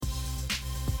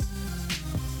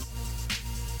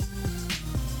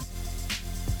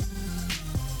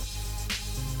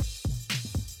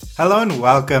Hello and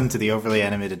welcome to the Overly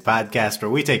Animated Podcast, where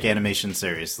we take animation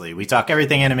seriously. We talk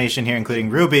everything animation here,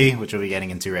 including RWBY, which we'll be getting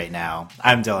into right now.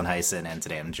 I'm Dylan Heisen, and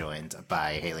today I'm joined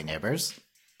by Haley Neighbors.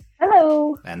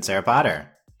 Hello. And Sarah Potter.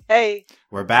 Hey.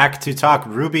 We're back to talk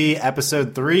RWBY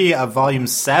Episode 3 of Volume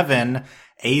 7,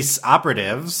 Ace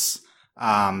Operatives,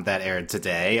 that aired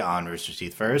today on Rooster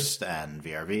Teeth First and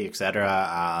VRV,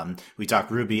 etc. We talk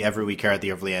RWBY every week here at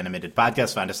the Overly Animated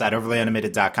Podcast. Find us at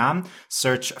overlyanimated.com.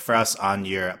 Search for us on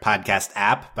your podcast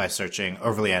app by searching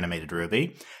Overly Animated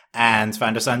RWBY. And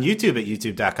find us on YouTube at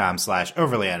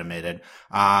youtube.com/overlyanimated.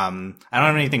 I don't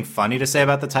have anything funny to say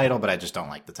about the title, but I just don't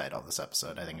like the title of this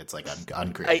episode. I think it's like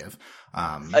uncreative.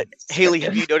 Haley,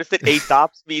 have you noticed that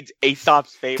Aesop's means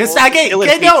Aesop's fable? Because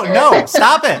no,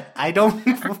 stop it. I don't.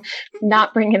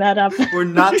 Not bringing that up. We're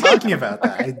not talking about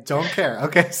that. I don't care.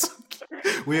 Okay, so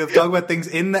we have talked about things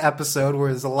in the episode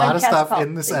where there's a lot of stuff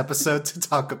in this episode to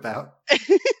talk about.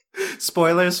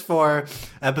 Spoilers for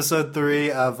episode 3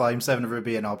 of volume 7 of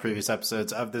RWBY and all previous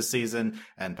episodes of this season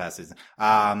and past season.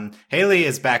 Haley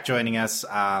is back joining us.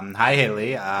 Hi,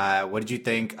 Haley. What did you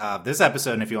think of this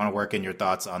episode? And if you want to work in your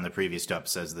thoughts on the previous 2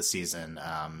 episodes of the season,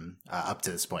 up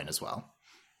to this point as well.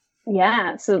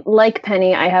 Yeah. So like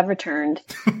Penny, I have returned.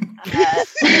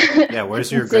 Yeah.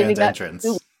 Where's your grand entrance?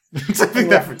 Saving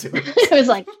that for 2 minutes. It was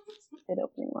like,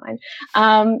 opening line.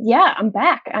 Yeah, I'm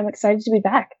back. I'm excited to be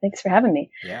back. Thanks for having me.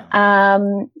 Yeah.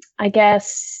 I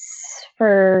guess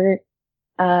for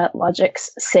logic's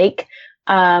sake,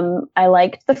 I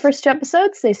liked the first 2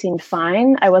 episodes. They seemed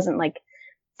fine. I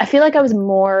feel like I was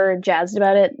more jazzed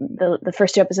about it the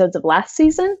first 2 episodes of last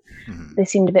season. Mm-hmm. They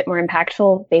seemed a bit more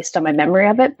impactful based on my memory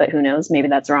of it, but who knows? Maybe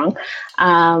that's wrong.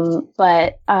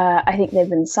 But I think they've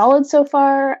been solid so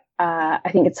far. I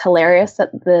think it's hilarious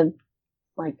that the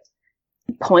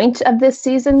point of this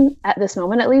season, at this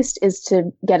moment at least, is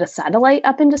to get a satellite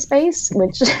up into space,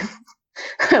 which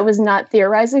I was not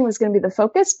theorizing was going to be the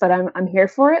focus, but I'm here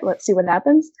for it. Let's see what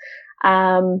happens.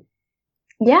 Yeah,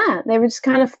 they were just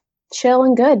kind of chill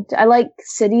and good. I like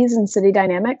cities and city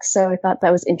dynamics, so I thought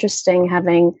that was interesting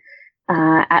having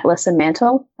Atlas and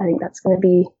Mantle. I think that's going to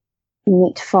be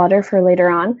neat fodder for later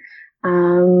on.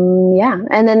 Yeah,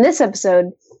 and then this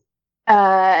episode,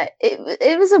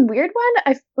 it was a weird one.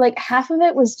 Half of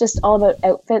it was just all about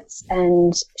outfits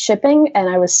and shipping, and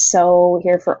I was so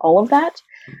here for all of that.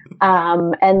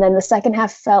 And then the second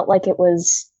half felt like it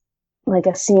was like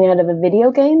a scene out of a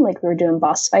video game, like we were doing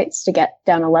boss fights to get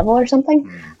down a level or something.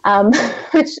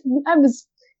 Which I was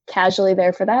casually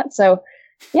there for that. So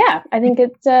yeah, I think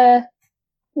it's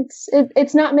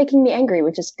not making me angry,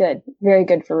 which is good. Very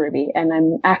good for RWBY, and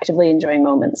I'm actively enjoying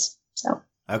moments. So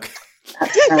okay.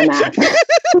 That's where I'm at.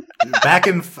 Back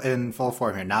in full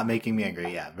form here, not making me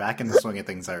angry. Yeah, back in the swing of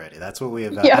things already. That's what we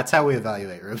That's how we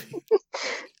evaluate RWBY.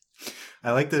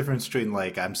 I like the difference between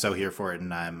I'm so here for it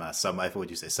and I'm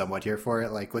somewhat here for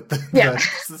it. Like with the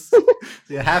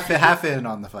half in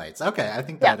on the fights. Okay, I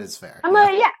think that is fair.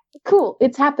 Cool.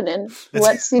 It's happening.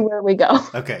 Let's see where we go.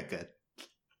 Okay, good.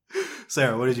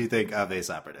 Sarah, what did you think of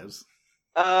Ace Operatives?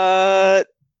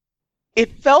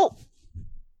 It felt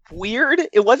weird.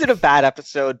 It wasn't a bad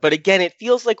episode, but again, it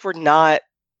feels like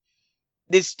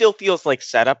this still feels like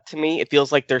setup to me. It feels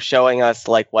like they're showing us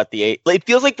it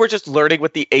feels like we're just learning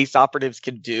what the Ace Operatives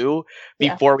can do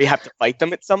before we have to fight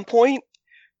them at some point,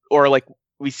 or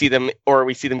we see them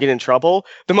get in trouble.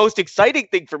 The most exciting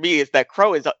thing for me is that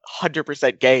Crow is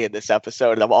 100% gay in this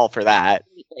episode, and I'm all for that.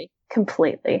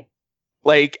 Completely.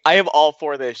 I am all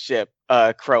for this ship,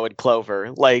 Crow and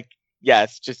Clover.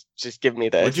 Yes, just give me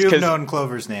this. Would you have known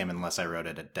Clover's name unless I wrote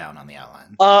it down on the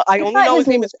outline? I only know his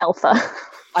name is Alpha.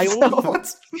 I only know.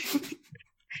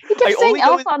 He kept saying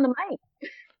Alpha on the mic.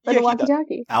 For the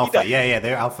walkie-talkie. Alpha, yeah,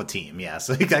 they're Alpha Team, yeah.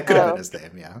 So that could have been his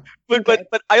name, yeah.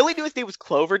 But I only knew his name was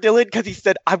Clover, Dylan, because he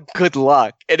said, "I'm good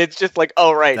luck," and it's just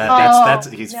oh right,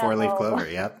 he's 4-leaf Clover.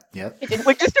 Yep.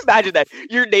 Just imagine that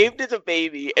you're named as a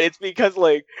baby, and it's because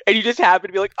and you just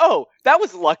happen to be oh, that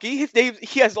was lucky. His name,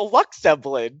 he has a luck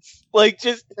semblance.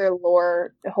 Their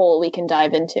lore hole we can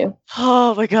dive into.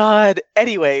 Oh my god.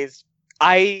 Anyways,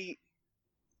 I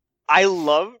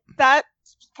love that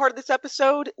part of this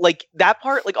episode. That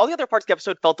part, all the other parts of the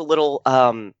episode felt a little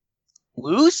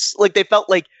loose. They felt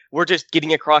like we're just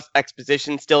getting across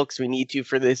exposition still because we need to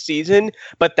for this season.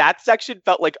 But that section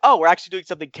felt we're actually doing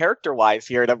something character wise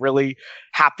here, and I'm really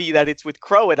happy that it's with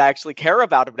Crow and I actually care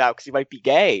about him now because he might be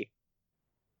gay.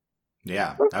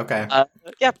 Yeah. Okay.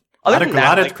 Yeah. A lot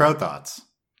of Crow thoughts.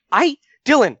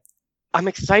 Dylan, I'm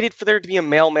excited for there to be a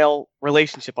male-male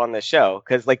relationship on this show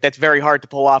because that's very hard to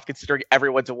pull off considering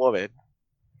everyone's a woman.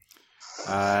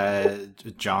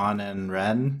 John and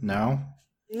Ren? No?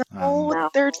 No.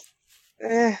 there's.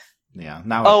 Yeah,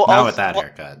 not Oh, with that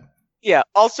haircut. Yeah.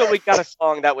 Also, we got a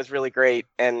song that was really great,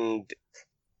 and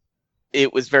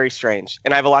it was very strange.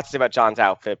 And I have a lot to say about John's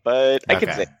outfit, but I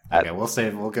can say that.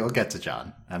 Okay, we'll get to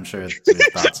John. I'm sure your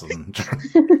thoughts on John.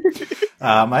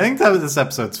 I think that this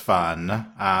episode's fun.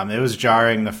 It was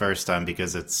jarring the first time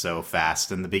because it's so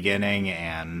fast in the beginning,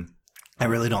 and I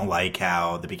really don't like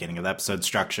how the beginning of the episode's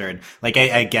structured. Like,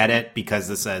 I get it because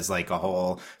this is like a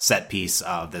whole set piece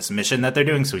of this mission that they're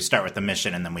doing. So we start with the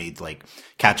mission and then we like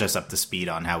catch us up to speed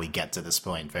on how we get to this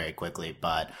point very quickly.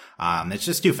 But, it's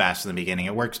just too fast in the beginning.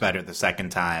 It works better the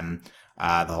second time,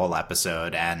 the whole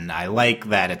episode. And I like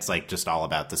that it's like just all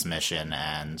about this mission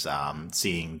and,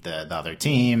 seeing the other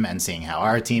team and seeing how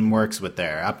our team works with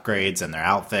their upgrades and their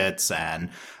outfits. And,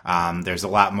 there's a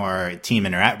lot more team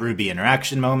Ruby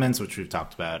interaction moments, which we've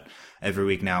talked about every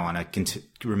week now. I want to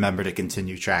remember to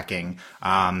continue tracking.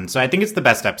 So I think it's the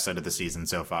best episode of the season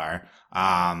so far.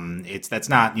 That's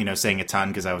not, saying a ton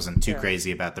because I wasn't too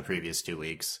crazy about the previous 2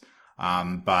 weeks.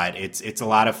 But it's a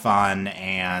lot of fun.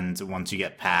 And once you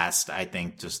get past, I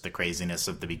think, just the craziness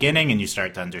of the beginning and you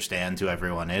start to understand who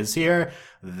everyone is here,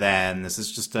 then this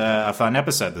is just a fun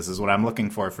episode. This is what I'm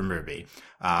looking for from Ruby.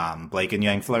 Blake and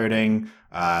Yang flirting,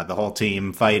 the whole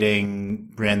team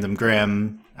fighting, random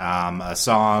Grimm, a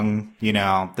song,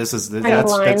 that's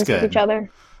good. With each other.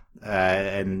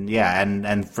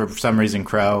 And for some reason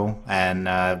Crow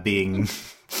and, being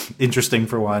interesting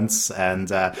for once. And,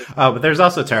 but there's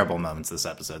also terrible moments this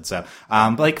episode. So,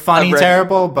 like funny,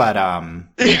 terrible, but,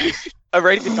 I'm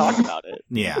ready to talk about it.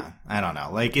 Yeah, I don't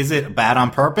know. Like, is it bad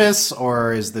on purpose,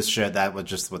 or is this show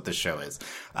just what the show is?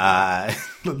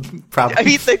 Probably. I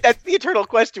mean, that's the eternal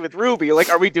question with Ruby. Like,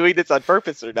 are we doing this on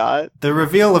purpose or not? The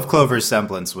reveal of Clover's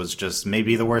semblance was just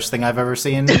maybe the worst thing I've ever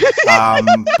seen. But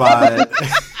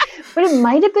it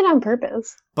might have been on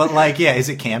purpose. But like, yeah, is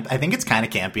it camp? I think it's kind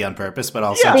of campy on purpose, but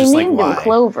also they just named like why? him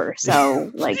Clover, so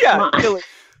like, come on.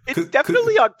 It's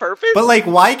definitely on purpose. But like,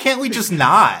 why can't we just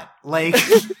not? Like,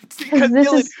 because this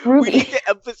Dylan, is Ruby. We need to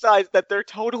emphasize that they're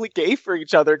totally gay for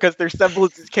each other because their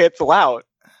semblances cancel out.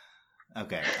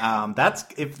 Okay, I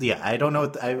don't know.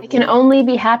 They can only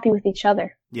be happy with each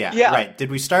other. Yeah, right. Did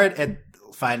we start at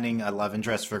finding a love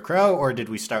interest for Crow, or did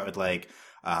we start with like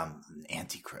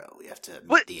anti-Crow? We have to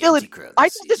meet the anti-Crow. I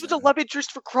thought this was a love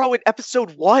interest for Crow in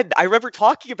episode 1. I remember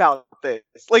talking about this.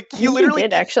 Like, he literally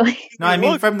did, actually. No, I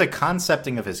mean from the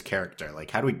concepting of his character.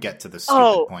 Like, how do we get to this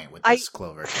stupid point with this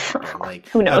Clover character? Like,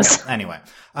 who knows? Okay, anyway,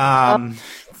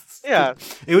 yeah.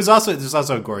 There's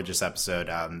also a gorgeous episode.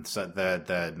 So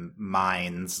the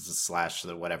mines /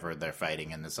 whatever they're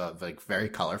fighting, and it's like very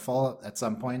colorful at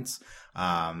some points.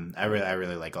 I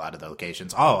really like a lot of the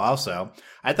locations. Oh, also,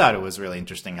 I thought it was really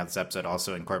interesting how this episode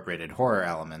also incorporated horror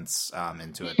elements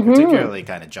into it, particularly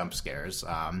kind of jump scares.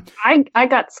 I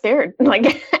got scared,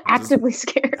 like actively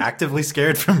scared. Actively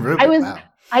scared from Ruby.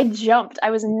 I jumped. I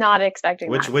was not expecting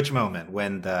which moment?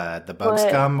 When the bugs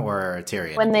come or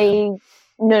Tyrion? When they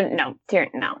Tyrion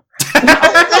no.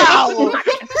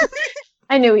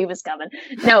 I knew he was coming.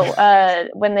 No,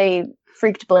 when they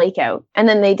freaked Blake out, and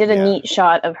then they did a neat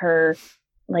shot of her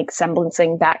like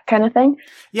semblancing back kind of thing.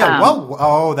 Yeah,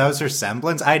 that was her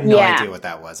semblance. I had no idea what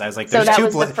that was. I was like, there's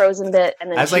the frozen bit,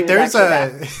 and then I was like,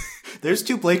 there's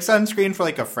two Blakes on screen for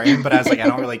like a frame, but I was like, I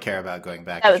don't really care about going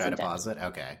back and try to pause it.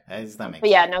 Okay, that makes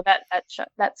sense. No,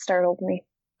 that startled me.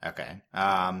 Okay.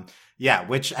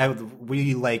 Which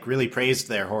we like really praised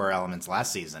their horror elements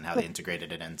last season, how they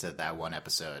integrated it into that one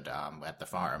episode at the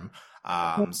farm.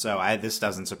 So this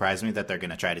doesn't surprise me that they're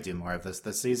going to try to do more of this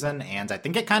season, and I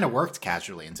think it kind of worked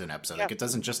casually into an episode. Yeah. Like, it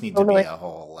doesn't just need to be a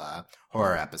whole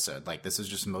horror episode. Like, this is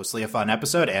just mostly a fun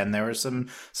episode, and there were some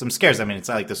scares. I mean, it's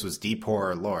not like this was deep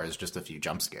horror lore; it's just a few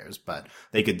jump scares. But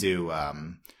they could do,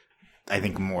 I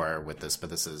think, more with this.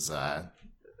 But this is,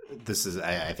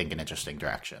 I think, an interesting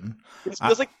direction. It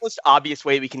feels like the most obvious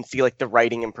way we can see like the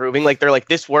writing improving. Like, they're like,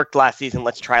 this worked last season,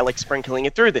 let's try like sprinkling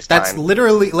it through this time. That's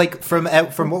literally like from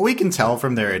what we can tell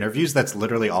from their interviews, that's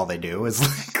literally all they do is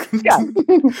like,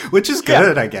 which is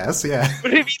good, I guess. Yeah,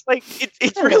 but I mean, like,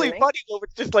 it's really funny though.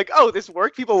 It's just like, oh, this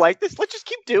worked, people like this, let's just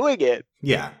keep doing it.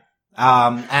 Yeah,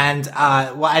 well,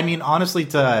 I mean, honestly,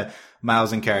 to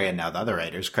Miles and Carrie and now the other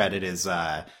writers, credit is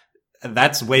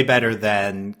that's way better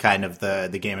than kind of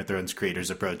the Game of Thrones creators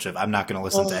approach of, I'm not going to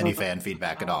listen to any fan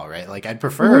feedback at all, right? Like, I'd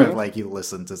prefer like you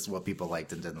listen to what people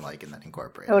liked and didn't like and then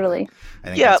incorporate it. Totally. I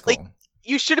think that's cool. Like,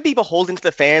 you shouldn't be beholden to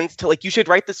the fans to like, you should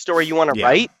write the story you want to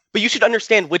write, but you should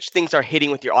understand which things are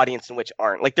hitting with your audience and which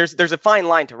aren't. Like there's a fine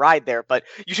line to ride there, but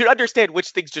you should understand which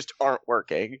things just aren't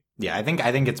working. Yeah, I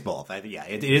think it's both.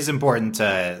 It is important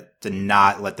to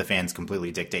not let the fans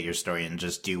completely dictate your story and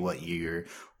just do what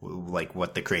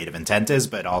what the creative intent is,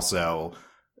 but also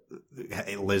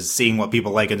seeing what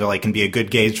people like and can be a good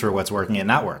gauge for what's working and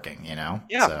not working, you know?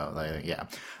 Yeah. So, yeah.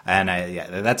 And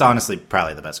that's honestly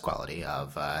probably the best quality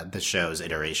of the show's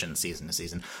iteration season to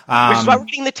season. Which is why we're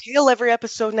getting the tail every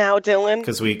episode now, Dylan.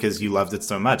 Because you loved it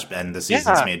so much, and the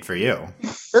season's made for you.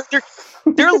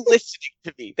 They're listening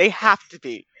to me. They have to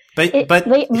be. But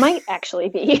they might actually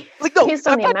be based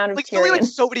on the amount of Tyrion. Only like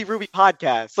so many RWBY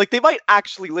podcasts. Like they might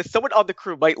actually listen. Someone on the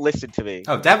crew might listen to me.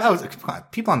 Oh,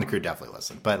 people on the crew definitely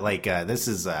listen. But this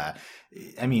is, I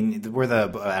mean, we're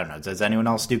I don't know. Does anyone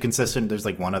else do consistent? There's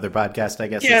one other podcast, I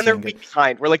guess. Yeah, and they're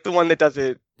behind. We're the one that does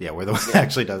it. Yeah, we're the one that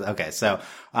actually does. Okay, so,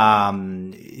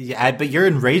 but you're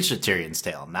enraged at Tyrion's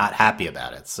tale, not happy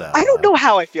about it. So I don't know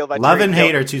how I feel about love Tyrion's and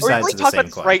hate tale. are two sides of the same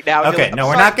coin. Right now, okay, no,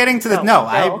 we're not getting to the. No,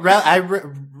 I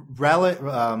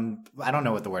don't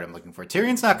know what the word I'm looking for.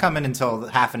 Tyrion's not coming until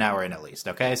half an hour in at least.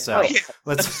 Okay, so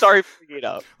let's. I'm sorry for bringing it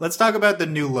up. Let's talk about the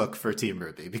new look for Team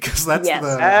RWBY because that's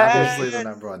obviously the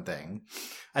number one thing.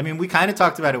 I mean, we kind of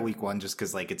talked about it week one just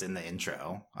because it's in the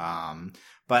intro.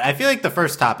 But I feel like the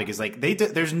first topic is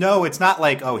it's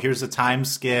not here's a time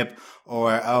skip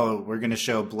or we're gonna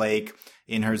show Blake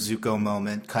in her Zuko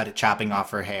moment, chopping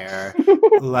off her hair.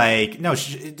 No,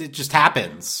 it just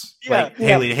happens. Yeah.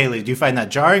 Haley, do you find that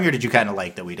jarring, or did you kind of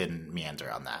like that we didn't meander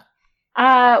on that?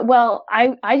 Well,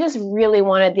 I just really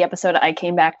wanted the episode I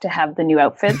came back to have the new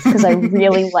outfits because I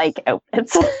really like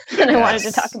outfits and I wanted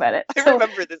to talk about it. I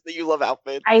remember this, that you love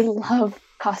outfits. I love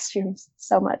costumes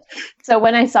so much. So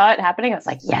when I saw it happening, I was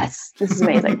like, yes, this is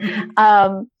amazing.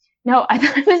 No, I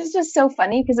thought it was just so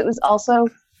funny because it was also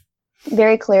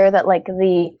very clear that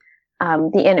the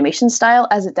animation style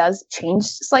as it does changed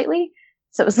slightly.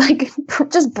 So it was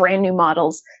just brand new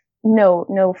models.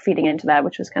 No feeding into that,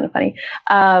 which was kind of funny.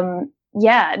 I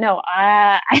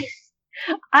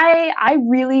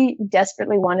really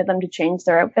desperately wanted them to change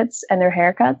their outfits and their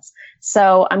haircuts.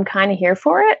 So I'm kind of here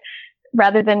for it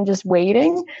rather than just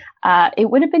waiting. It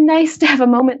would have been nice to have a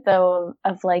moment though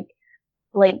of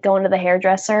Blake going to the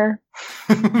hairdresser,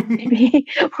 maybe,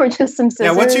 or just some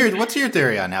scissors. Yeah, what's your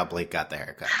theory on how Blake got the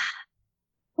haircut?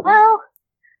 Well,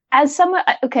 as someone,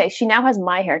 okay, she now has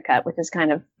my haircut, which is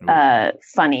kind of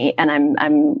funny, and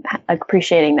I'm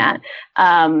appreciating that.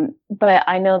 But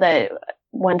I know that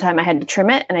one time I had to trim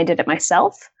it, and I did it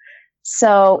myself.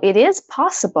 So it is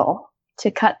possible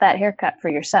to cut that haircut for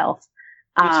yourself.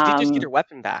 She did just get her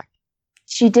weapon back.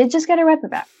 She did just get her weapon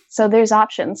back. So there's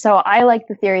options. So I like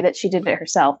the theory that she did it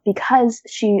herself because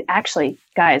she actually,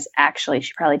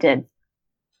 she probably did.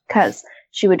 Because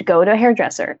she would go to a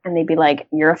hairdresser and they'd be like,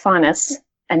 "You're a faunus,"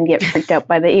 and get freaked out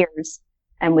by the ears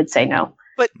and would say no.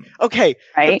 But okay,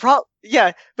 right? But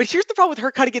here's the problem with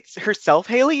her cutting it herself,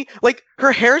 Haley.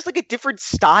 Her hair is a different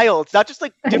style. It's not just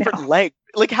different length.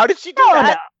 How did she do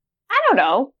that? I don't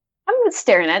know. I'm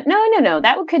staring at it. No.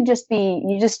 That could just be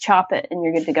you just chop it and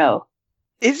you're good to go.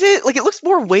 Is it it looks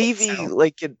more wavy?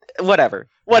 Whatever.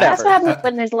 That's what happens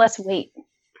when there's less weight.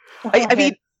 I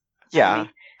mean, yeah.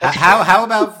 How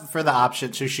about for the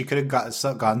option? So she could have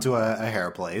gone to a hair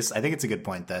place. I think it's a good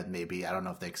point that maybe I don't know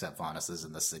if they accept faunuses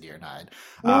in the city or not.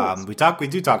 Yes. We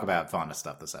do talk about faunus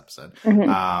stuff this episode.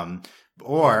 Mm-hmm.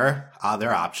 Or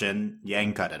other option,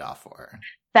 Yang cut it off for her.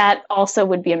 That also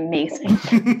would be amazing.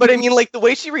 But I mean, the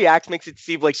way she reacts makes it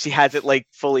seem like she hasn't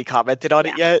fully commented on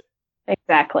it yet.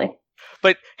 Exactly.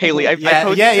 But Haley, I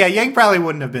posted... Yang probably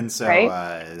wouldn't have been so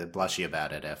blushy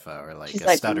about it if or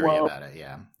stuttery about it.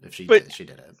 Yeah, if she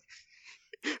did it.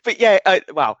 But yeah,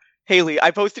 wow, Haley, I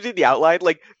posted in the outline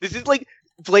this is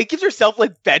Blake gives herself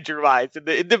bedroom eyes in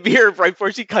the mirror right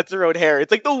before she cuts her own hair.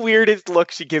 It's the weirdest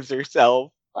look she gives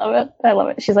herself. Love it. I love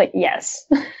it. She's like, yes.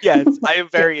 Yes, I am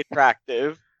very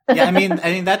attractive. Yeah, I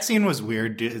mean that scene was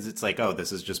weird. It's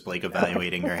this is just Blake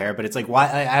evaluating her hair, but it's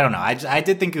why I don't know. I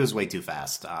did think it was way too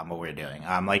fast. What we're doing.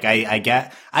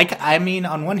 I mean,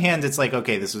 on one hand, it's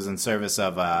okay, this was in service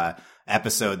of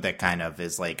episode that kind of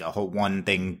is a whole one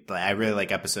thing. I really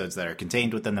like episodes that are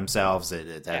contained within themselves.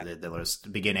 The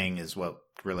beginning is what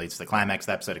relates to the climax of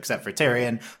the episode, except for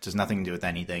Tyrion, which has nothing to do with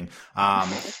anything.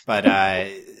 But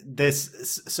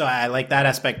so I like that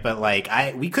aspect. But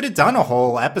we could have done a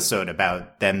whole episode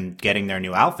about them getting their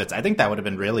new outfits. I think that would have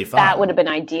been really fun. That would have been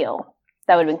ideal.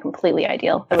 That would have been completely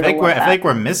ideal. I feel like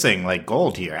we're missing like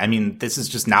gold here. I mean, this is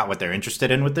just not what they're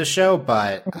interested in with this show,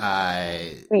 but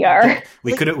we are.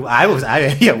 We could.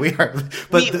 Yeah, we are.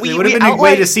 But it would have been a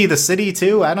way to see the city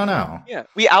too. I don't know. Yeah,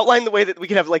 we outlined the way that we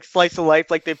could have like slice of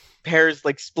life, like the pairs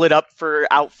like split up for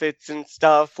outfits and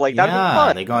stuff. Like that'd be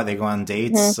fun. They go on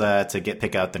dates to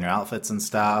pick out their new outfits and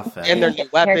stuff, and their new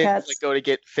weapons. Haircuts. Like go to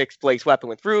get fixed Blake's weapon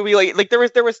with Ruby. Like there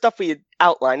was stuff we had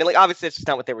outlined, and like obviously it's just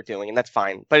not what they were doing, and that's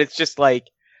fine. But it's just like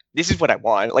this is what I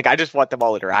want. Like I just want them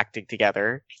all interacting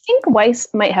together. I think Weiss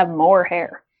might have more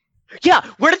hair. Yeah,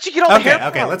 where did you get all the hair from?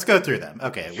 Okay, let's go through them.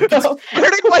 Okay, where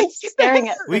did Weiss get staring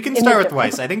at? We can start with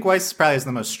Weiss. I think Weiss probably is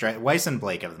the most Weiss and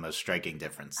Blake have the most striking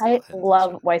difference. I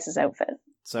love Weiss's outfit.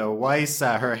 So Weiss,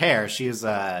 her hair, she has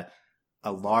a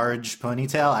large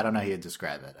ponytail. I don't know how you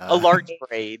describe it. A large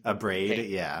braid. A braid,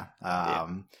 yeah.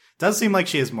 Does seem like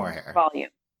she has more hair. Volume.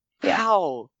 Yeah.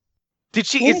 How? Did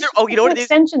she? Is there? Oh, you know what it is?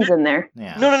 Extensions in there.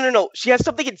 Yeah. No. She has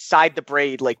something inside the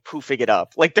braid, like poofing it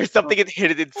up. Like there's something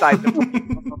hidden inside the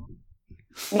braid.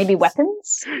 Maybe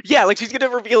weapons? Yeah, like she's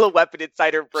gonna reveal a weapon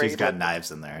inside her braid. She's got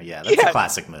knives in there. Yeah, that's a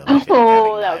classic move.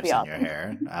 Oh, that would be awesome. Your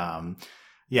hair.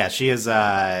 Yeah, she is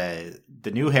the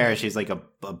new hair. She's like a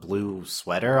blue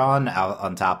sweater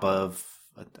on top of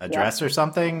a dress or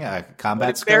something. A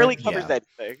combat skirt. Barely covers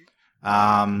anything.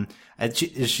 And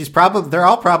she's probably they're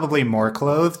all probably more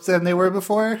clothed than they were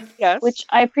before. Yes, which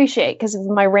I appreciate because of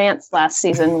my rants last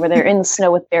season where they're in the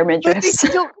snow with bare midriffs. But they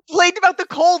still complained about the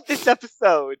cold this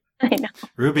episode. I know.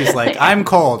 Ruby's like, I'm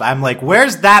cold. I'm like,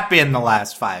 where's that been the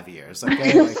last 5 years?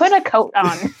 Okay, like, put a coat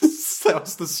on. That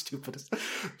was the stupidest.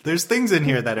 There's things in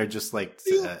here that are just like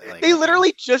they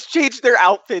literally just changed their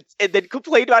outfits and then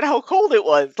complained about how cold it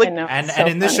was. Like, and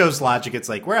in this show's logic, it's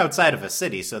like we're outside of a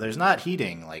city, so there's not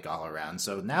heating like all around.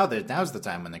 So now's the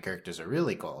time when the characters are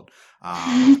really cold.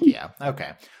 Yeah,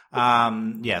 okay.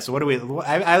 Yeah. So what do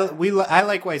I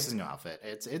like Weiss's new outfit.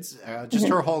 It's just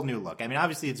her whole new look. I mean,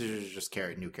 obviously it's just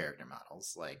new character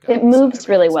models. Like it moves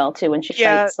really well too when she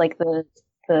fights. Like the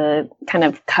kind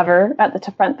of cover at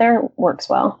the front there works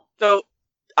well. So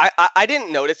I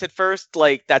didn't notice at first,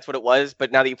 like that's what it was,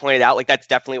 but now that you pointed out, like that's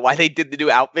definitely why they did the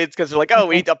new outfits because they're like, oh,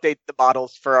 we need to update the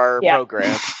models for our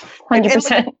program.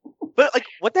 100%. But like,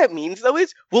 what that means though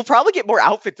is we'll probably get more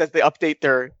outfits as they update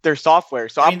their software.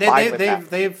 So I'm fine with that.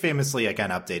 They've famously like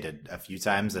kind of updated a few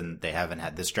times, and they haven't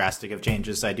had this drastic of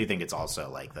changes. So I do think it's also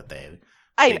like that they.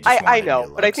 I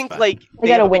know, but I think like they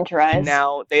got to winterize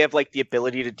now. They have like the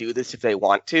ability to do this if they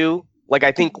want to. Like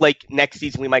I think like next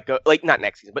season we might go not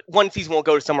next season, but one season we'll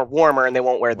go to somewhere warmer and they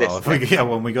won't wear this.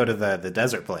 When we go to the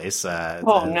desert place. In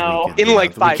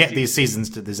 5 seasons. These seasons,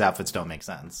 these outfits don't make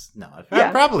sense. No,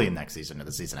 probably next season or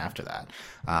the season after that.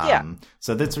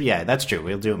 So that's true.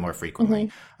 We'll do it more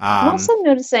frequently. I'm also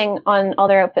noticing on all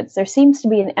their outfits there seems to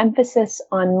be an emphasis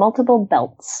on multiple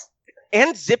belts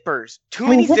and zippers. Too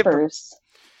many zippers.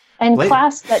 And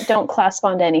clasps that don't clasp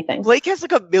onto anything. Blake has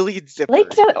like a million zippers.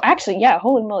 Blake actually,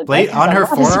 holy moly. Blake on her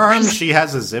forearm, she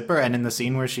has a zipper, and in the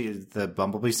scene where the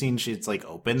Bumblebee scene, she's like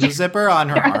opened the zipper on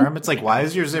her arm. It's like, why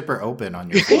is your zipper open on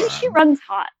your forearm? Maybe she runs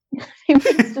hot. Maybe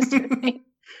it's just her thing.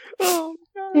 Oh,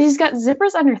 God. She's got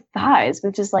zippers on her thighs,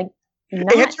 which is like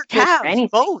not and her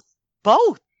calves,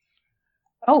 both.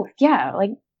 Oh yeah,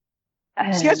 like.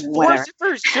 She has 4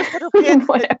 zippers just at her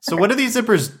pants. So what do these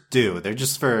zippers do? They're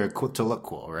just to look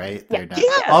cool, right? Yeah. They're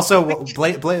not. Also,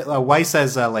 Weiss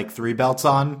has like 3 belts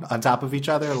on top of each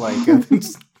other. Like,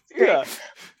 yeah.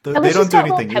 They don't do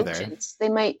anything either. They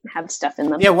might have stuff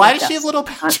in them. Yeah, why does she have little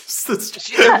pouches?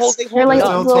 They're like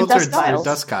little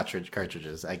dust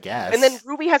cartridges, I guess. And then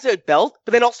Ruby has a belt,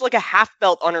 but then also like a half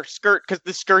belt on her skirt because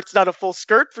the skirt's not a full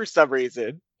skirt for some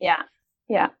reason. Yeah,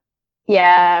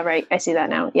 right. I see that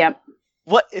now. Yep.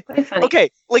 What?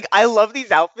 Okay, like I love these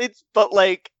outfits, but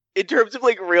like in terms of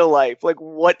like real life, like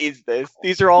what is this?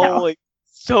 These are all like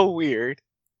so weird.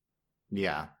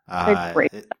 Yeah, they're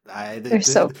great. They're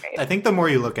so great. I think the more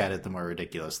you look at it, the more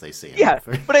ridiculous they seem. Yeah,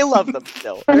 but I love them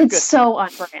still. But it's so on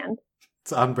brand.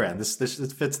 It's on brand. This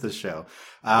fits the show.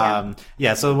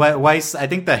 So Weiss, I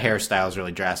think the hairstyle is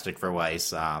really drastic for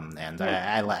Weiss, and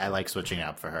I like switching it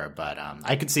up for her, but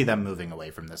I could see them moving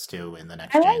away from this too in the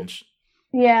next change.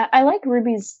 I like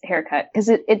Ruby's haircut because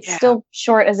it's still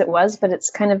short as it was, but it's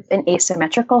kind of an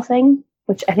asymmetrical thing,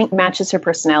 which I think matches her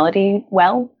personality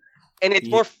well. And it's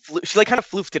more she like kind of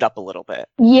floofed it up a little bit.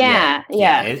 Yeah.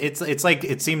 It's like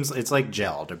it seems it's like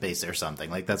gelled or base or something.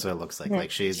 Like that's what it looks like.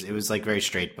 Like it was like very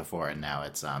straight before, and now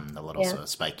it's a little sort of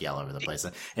spiky all over the place. I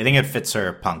think it fits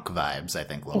her punk vibes. I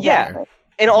think a little better.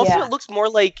 And also it looks more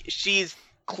like she's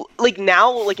like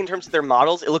now, like in terms of their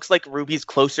models, it looks like Ruby's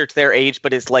closer to their age,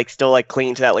 but is like still like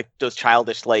clinging to that like those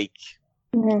childish like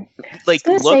Mhm. Like,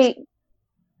 I was looks. gonna say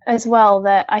as well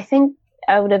that I think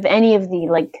out of any of the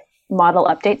like model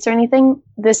updates or anything,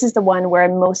 this is the one where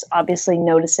I'm most obviously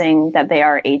noticing that they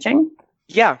are aging,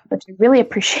 Yeah, which I really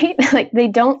appreciate. Like they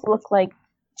don't look like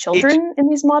children in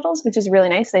these models, which is really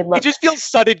nice. They look it just feels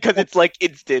sudden because it's like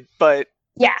instant, but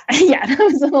yeah. I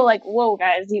was a little like, whoa,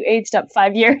 guys, you aged up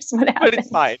 5 years. What happened? but it's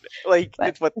fine. Like But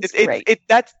it's what it's it's great.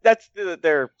 that's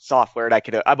their software, and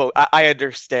I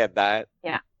understand that.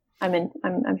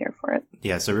 I'm here for it.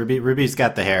 Yeah, so Ruby's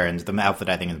got the hair, and the outfit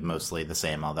I think is mostly the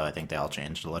same. Although I think they all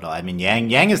changed a little. I mean,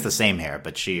 Yang is the same hair,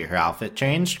 but her outfit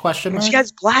changed? Question mark. She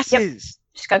has glasses.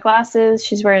 She's got glasses.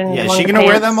 She's wearing. Yeah, is she gonna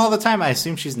wear them all the time? I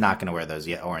assume she's not gonna wear those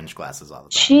orange glasses all the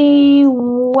time. She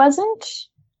wasn't.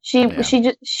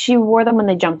 Yeah. She wore them when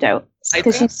they jumped out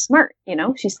because she's smart.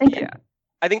 She's thinking. Yeah.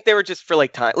 I think they were just for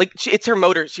like time. Like it's her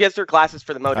motor. She has her glasses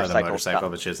for the Oh, motorcycle. the motorcycle,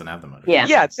 stuff. but she doesn't have the motorcycle. Yeah.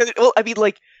 Yeah. So, well, I mean,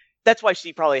 like that's why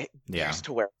she probably used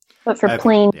to wear. But for Okay,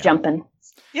 plain yeah. jumping.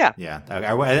 Yeah.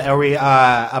 Are we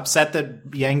upset that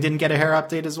Yang didn't get a hair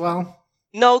update as well?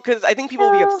 No, because I think people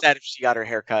would be No. upset if she got her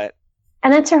hair cut.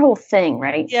 And that's her whole thing,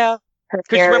 right? Yeah. Her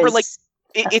 'Cause hair remember, is- like,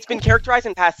 It's been characterized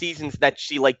in past seasons that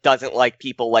she like doesn't like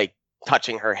people like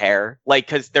touching her hair. Like,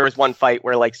 because there was one fight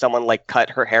where like someone like cut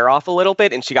her hair off a little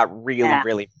bit, and she got really Yeah.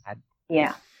 really mad.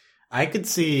 yeah. I could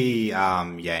see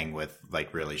Yang with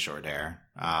like really short hair.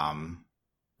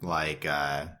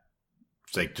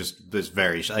 It's like just this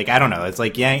very like I don't know. It's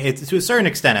like Yang. It's to a certain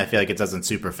extent. I feel like it doesn't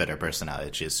super fit her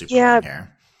personality. She has super long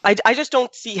hair. I just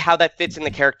don't see how that fits in the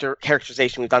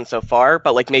characterization we've done so far.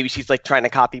 But like maybe she's like trying to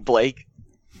copy Blake.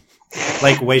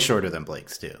 Like way shorter than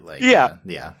Blake's too. Like Yeah.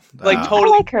 yeah. Like, I totally-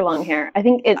 like her long hair. I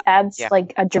think it adds Yeah.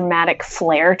 like a dramatic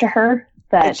flair to her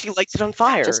that And she lights it on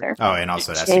fire. matches her. Oh, and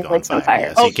also it has She to go on lights on fire. fire.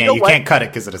 Yeah, so Oh, you you know can't what? cut it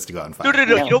because it has to go on fire. No.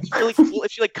 Yeah. You know, what's really cool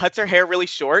if she like cuts her hair really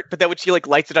short, but then when she like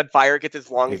lights it on fire, it gets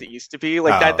as long as it used to be.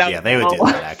 Like that. Yeah, they would do Oh.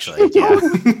 that actually. Yeah,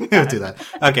 they would do that.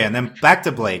 Okay, and then back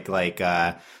to Blake. Like,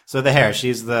 so the hair.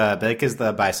 Blake is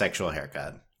the bisexual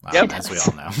haircut. Yep. As we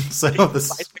all know. So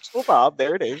this Bisexual Bob.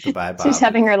 There it is. goodbye, Bob. She's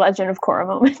having her Legend of Korra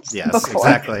moments. Yes, before.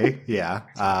 exactly. Yeah.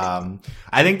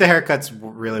 I think the haircut's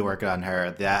really working on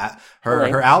her.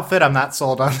 Really? Her outfit. I'm not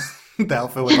sold on the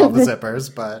outfit with all the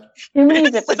zippers, but Too many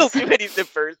It's still zippers. too many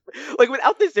zippers. Like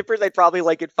without the zippers, I'd probably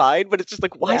like it fine. But it's just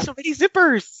like, why Yeah. so many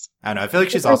zippers? I don't know. I feel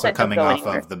like she's Zippers also that don't coming go off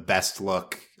anywhere. of the best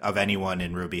look of anyone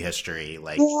in Ruby history.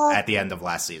 Like Yeah. at the end of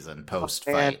last season, post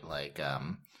fight. Like,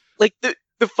 Like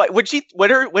the fight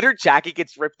when her jacket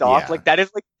gets ripped off, Yeah. like that is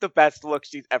like the best look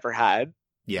she's ever had.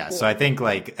 yeah. So I think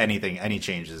like any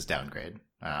change is downgrade.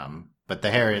 But the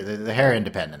hair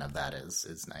independent of that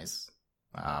is nice.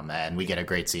 And we get a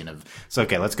great scene of. So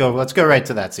okay, let's go right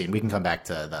to that scene. We can come back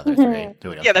to the other three. who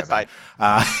we don't Yeah, care that's fine.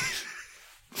 about.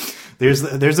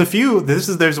 There's a few.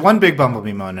 There's one big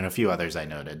Bumblebee moment and a few others I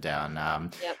noted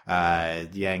down.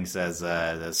 Yang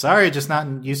says, "Sorry, just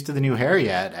not used to the new hair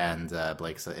yet." And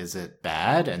Blake says, "Is it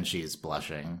bad?" And she's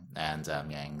blushing. And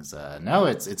Yang's, "No,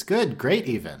 it's good, great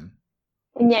even."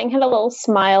 And Yang had a little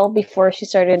smile before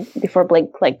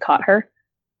Blake like caught her.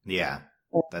 Yeah,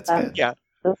 that's Um, good. Yeah.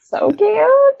 It's so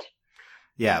cute.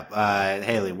 Yeah,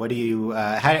 Haley, what do you?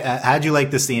 How'd you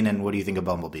like the scene, and what do you think of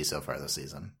Bumblebee so far this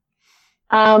season?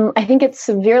 I think it's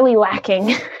severely lacking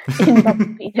in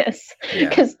Bumblebee-ness. Yeah.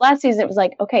 Because last season it was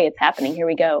like, okay, it's happening, here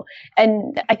we go.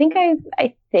 And I think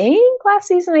last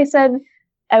season I said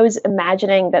I was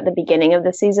imagining that the beginning of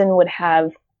the season would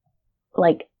have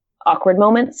like awkward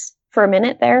moments for a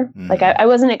minute there. Mhm. Like I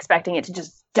wasn't expecting it to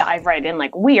just dive right in,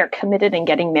 like we are committed and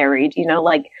getting married,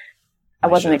 like I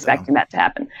wasn't expecting that to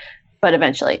happen. But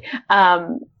eventually.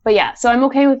 But yeah, so I'm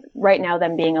okay with right now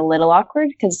them being a little awkward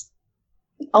because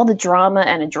all the drama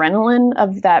and adrenaline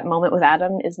of that moment with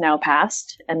Adam is now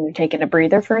past and they're taking a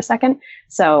breather for a second.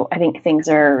 So I think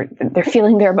they're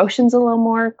feeling their emotions a little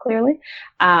more clearly.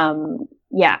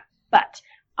 But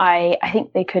I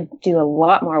think they could do a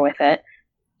lot more with it.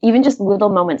 Even just little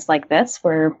moments like this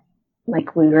where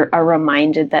like we are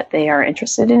reminded that they are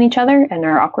interested in each other and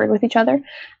are awkward with each other.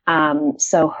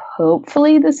 So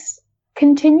hopefully this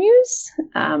continues.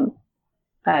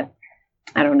 But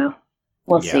I don't know.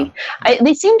 We'll Yeah. see.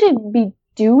 They seem to be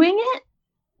doing it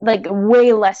like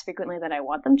way less frequently than I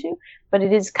want them to, but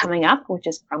it is coming up, which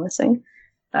is promising.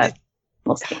 But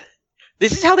we'll see.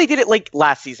 This is how they did it like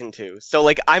last season too. So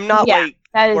like I'm not Yeah, like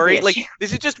That is the worried. Like issue.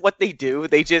 this is just what they do.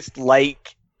 They just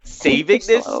like saving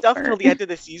this slow stuff burn. till the end of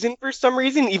the season for some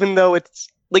reason, even though it's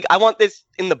like I want this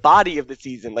in the body of the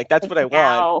season. Like that's what I want.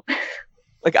 Now.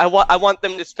 Like I want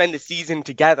them to spend the season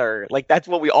together. Like that's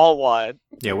what we all want.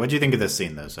 Yeah, what do you think of this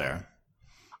scene, though, Sarah?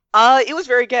 It was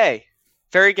very gay.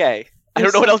 Very gay. I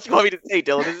don't know what else you want me to say,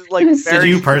 Dylan. This is like Did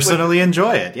you personally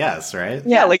enjoy it? Yes, right?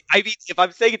 Yeah, like I mean, if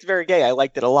I'm saying it's very gay, I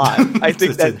liked it a lot. I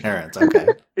think it's that's inherent. Okay,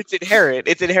 it's inherent.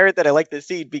 It's inherent that I like this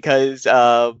scene because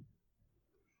I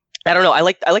don't know. I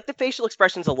like the facial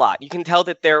expressions a lot. You can tell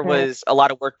that there was a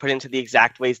lot of work put into the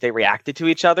exact ways they reacted to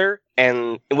each other,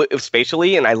 and it was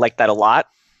spatially, and I liked that a lot.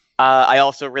 I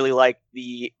also really liked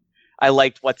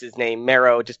what's his name,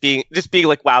 Marrow, just being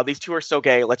like, wow, these two are so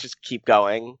gay. Let's just keep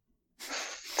going.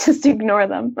 Just ignore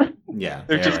them. Yeah,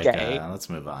 they're just like, gay.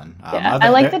 Let's move on. Yeah, I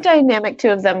like the dynamic too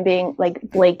of them being like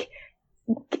Blake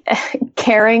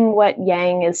caring what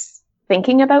Yang is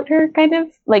thinking about her, kind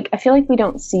of. Like I feel like we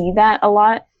don't see that a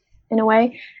lot in a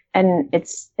way, and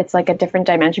it's like a different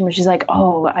dimension where she's like,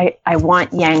 oh, I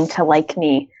want Yang to like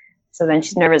me. So then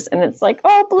she's nervous, and it's like,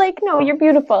 oh, Blake, no, you're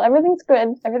beautiful. Everything's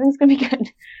good. Everything's gonna be good.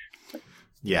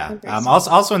 Yeah.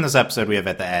 Also in this episode, we have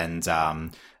at the end,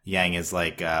 Yang is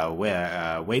like,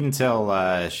 wait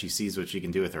until she sees what she can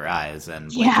do with her eyes,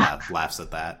 and Blake laughs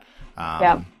at that.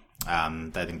 I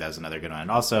think that was another good one.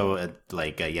 And also,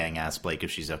 Yang asks Blake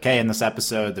if she's okay in this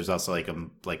episode. There's also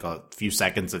like a few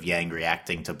seconds of Yang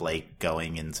reacting to Blake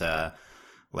going into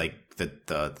like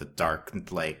the dark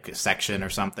section or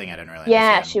something. I didn't really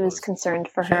understand. She was concerned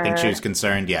for her. I think she was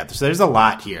concerned. Yeah, so there's a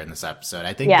lot here in this episode.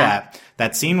 I think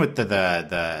that scene with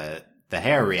the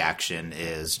hair reaction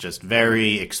is just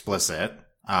very explicit,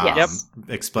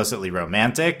 explicitly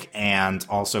romantic, and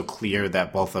also clear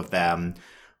that both of them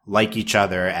like each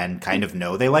other and kind of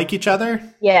know they like each other.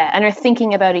 Yeah, and are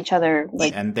thinking about each other.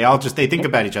 And they think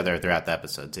about each other throughout the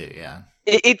episode too. Yeah,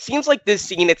 it seems like this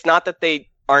scene. It's not that they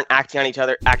aren't acting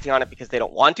on it because they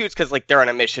don't want to. It's because like they're on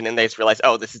a mission and they just realize,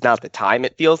 oh, this is not the time.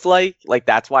 It feels like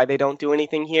that's why they don't do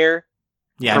anything here.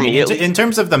 Yeah, I mean, in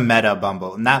terms of the meta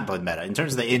Bumble, not meta, in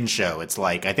terms of the in-show, it's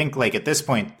like, I think like at this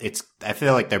point, I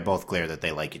feel like they're both clear that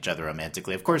they like each other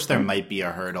romantically. Of course, there might be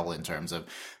a hurdle in terms of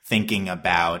thinking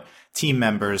about team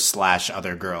members /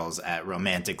 other girls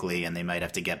romantically, and they might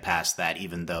have to get past that,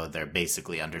 even though they're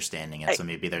basically understanding it. So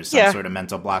maybe there's some sort of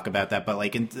mental block about that. But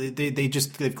like,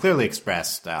 they've clearly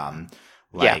expressed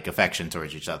affection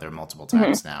towards each other multiple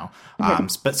times now.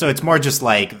 But so it's more just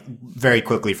like very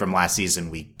quickly from last season,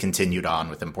 we continued on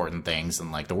with important things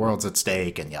and like the world's at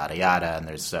stake and yada yada. And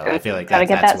I feel like gotta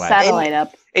get that satellite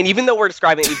up. And even though we've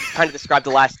kind of described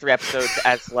the last 3 episodes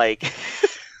as like,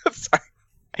 I'm sorry.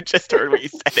 I just heard what you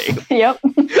said. Yep.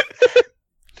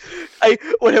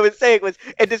 What I was saying was,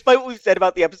 and despite what we've said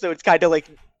about the episode, it's kind of like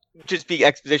just being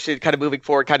exposition, kind of moving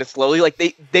forward, kind of slowly. Like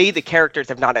the characters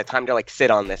have not had time to like sit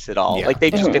on this at all. Yeah. Like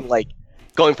they've just been like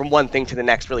going from one thing to the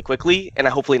next really quickly. And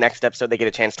hopefully next episode they get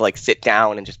a chance to like sit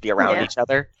down and just be around each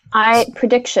other.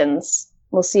 Predictions.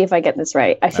 We'll see if I get this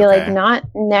right. I feel like not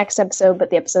next episode,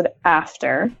 but the episode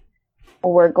after.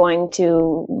 We're going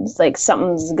to, like,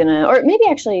 something's gonna, or maybe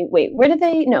actually, wait, where did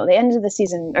they, no, they ended the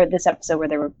season, or this episode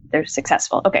where they're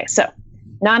successful. Okay, so,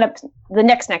 the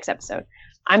next episode,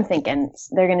 I'm thinking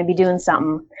they're gonna be doing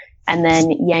something, and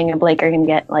then Yang and Blake are gonna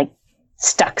get, like,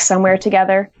 stuck somewhere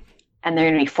together, and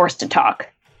they're gonna be forced to talk,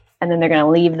 and then they're gonna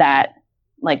leave that,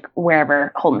 like,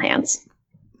 wherever, holding hands.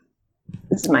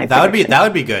 This is my prediction. That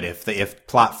would be good if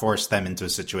plot forced them into a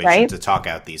situation to talk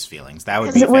out these feelings. That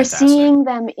would be fantastic. We're seeing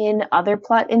them in other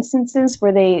plot instances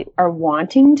where they are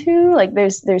wanting to, like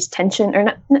there's tension, or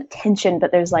not tension,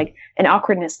 but there's like an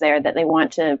awkwardness there that they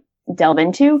want to delve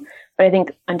into. But I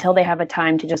think until they have a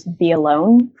time to just be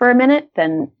alone for a minute,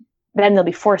 then they'll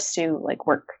be forced to like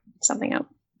work something out.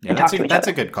 Yeah, that's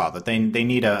a good call. That they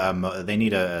need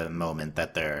a moment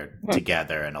that they're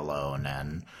together and alone,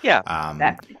 and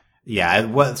exactly. Yeah, it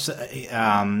was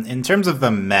in terms of the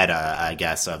meta, I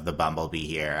guess, of the Bumblebee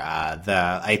here.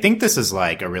 I think this is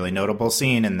like a really notable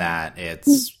scene in that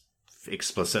it's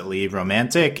explicitly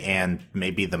romantic, and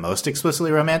maybe the most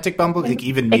explicitly romantic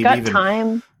Bumblebee.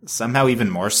 Time somehow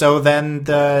even more so than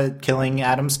the killing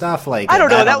Adam stuff. Like I don't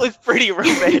know, that was pretty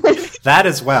romantic. That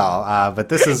as well, but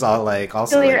this is all like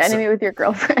also kill your enemy with your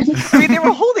girlfriend. I mean, they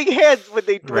were holding hands when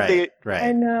they right.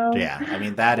 I know. Yeah, I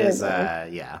mean that is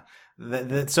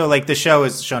so like the show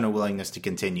has shown a willingness to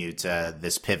continue to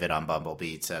this pivot on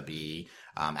Bumblebee to be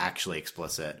actually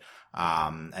explicit.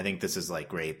 I think this is like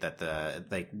great that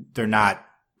they're not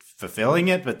fulfilling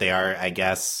it, but they are, I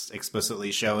guess,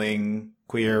 explicitly showing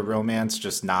queer romance,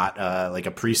 just not like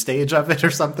a pre-stage of it or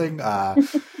something.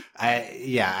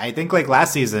 I think like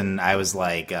last season I was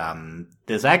like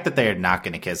the fact that they're not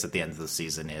going to kiss at the end of the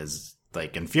season is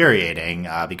like infuriating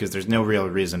because there's no real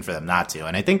reason for them not to,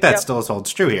 and I think that still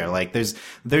holds true here. Like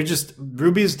they're just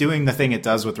Ruby's doing the thing it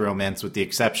does with romance, with the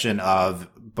exception of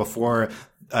before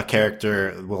a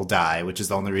character will die, which is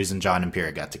the only reason John and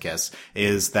Pyrrha got to kiss,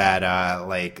 is that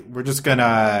like we're just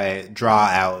gonna draw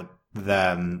out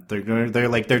them.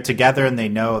 They're together and they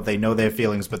know they have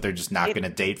feelings, but they're just not gonna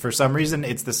date for some reason.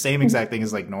 It's the same exact thing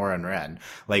as like Nora and Ren.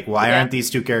 Like, why aren't these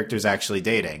two characters actually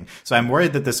dating? So I'm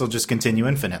worried that this will just continue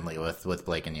infinitely with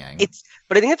Blake and Yang.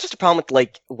 But I think it's just a problem with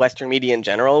like Western media in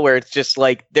general, where it's just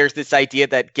like there's this idea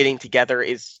that getting together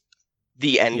is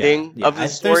the ending of the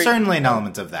story. There's certainly an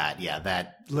element of that,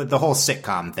 that the whole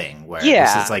sitcom thing where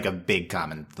this is like a big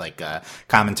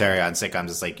commentary on sitcoms.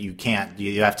 It's like you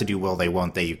have to do will they,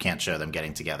 won't they, you can't show them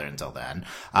getting together until then.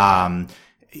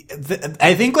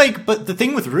 I think but the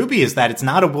thing with RWBY is that it's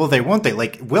not a will they, won't they,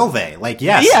 like will they, like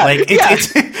yes,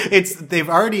 it's they've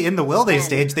already in the will they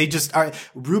stage. They just are.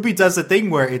 RWBY does a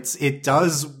thing where it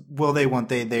does will they, won't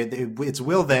they, it's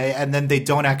will they, and then they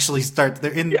don't actually start.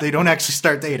 They don't actually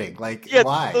start dating. Like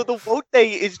why? The won't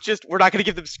they is just we're not going to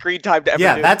give them screen time to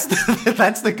ever do. That's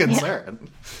the concern. Yeah.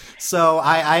 So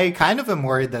I kind of am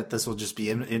worried that this will just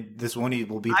be this will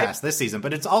be past this season,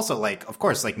 but it's also like, of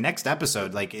course, like next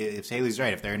episode, like if Haley's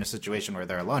right, if they're in a situation where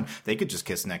they're alone, they could just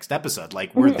kiss next episode.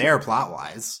 Like we're there plot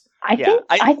wise. I think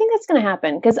that's going to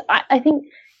happen because I think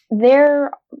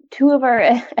they're two of our,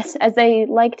 as they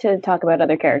like to talk about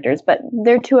other characters, but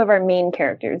they're two of our main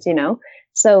characters,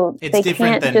 So it's they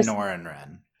different can't than Nora and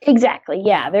Ren. Exactly.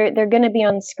 Yeah, they're going to be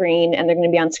on screen and they're going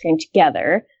to be on screen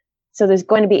together. So there's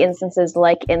going to be instances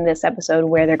like in this episode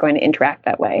where they're going to interact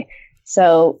that way.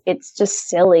 So it's just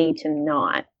silly to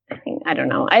not. I don't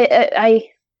know. I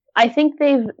think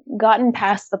they've gotten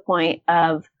past the point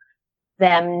of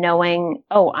them knowing,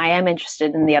 oh, I am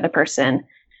interested in the other person,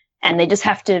 and they just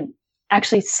have to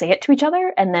actually say it to each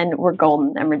other, and then we're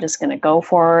golden, and we're just going to go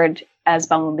forward as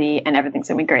Bumblebee, and everything's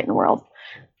going to be great in the world.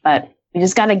 But we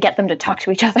just got to get them to talk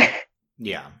to each other.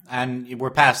 Yeah, and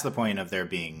we're past the point of there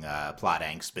being plot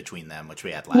angst between them, which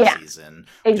we had last season,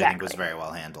 which I think was very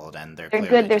well handled. And they're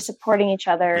good. They're supporting each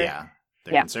other. Yeah,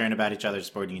 they're concerned about each other,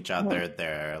 supporting each other. Mm-hmm.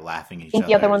 They're laughing at each other's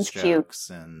the other one's jokes,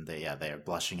 cute. And they're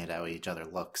blushing at how each other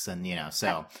looks, and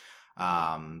so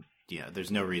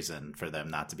there's no reason for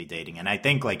them not to be dating. And I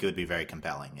think like it would be very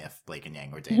compelling if Blake and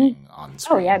Yang were dating on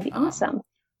screen. Oh yeah, it'd be awesome.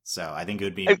 So I think it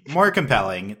would be more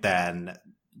compelling than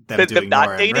them doing not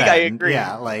Nora dating. And Ren. I agree.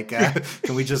 Yeah, like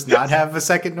can we just not have a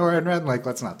second Nora and Ren? Like,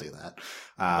 let's not do that.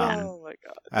 Oh my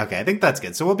god. Okay, I think that's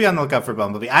good. So we'll be on the lookout for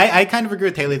Bumblebee. I kind of agree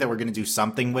with Haley that we're going to do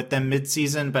something with them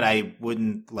mid-season, but I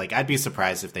wouldn't I'd be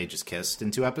surprised if they just kissed in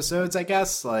 2 episodes. I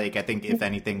guess. Like, I think if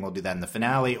anything, we'll do that in the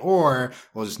finale, or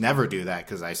we'll just never do that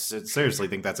because I seriously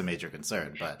think that's a major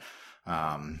concern. But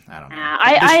I don't know.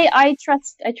 I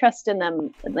trust in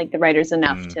them, like the writers,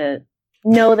 enough to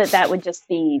know that would just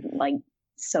be like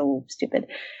so stupid.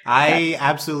 I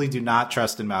absolutely do not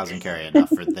trust in Miles and Carrie enough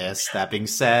for this. That being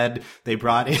said, they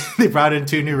brought in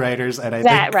 2 new writers, and I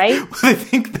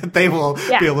think that they will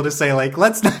be able to say like,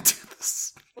 let's not do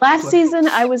this. Last season,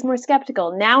 I was more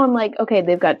skeptical. Now I'm like, okay,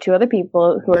 they've got 2 other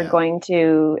people who are going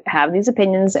to have these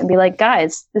opinions and be like,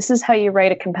 guys, this is how you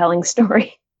write a compelling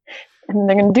story. And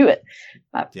they're going to do it.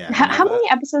 How many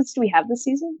episodes do we have this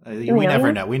season? We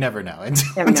never know. We never know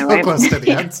until right? close to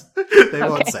the end. They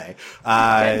won't say.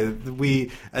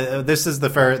 This is the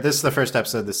first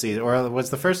episode of the season, or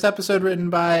was the first episode written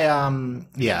by?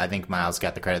 I think Miles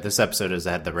got the credit. This episode has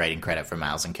had the writing credit for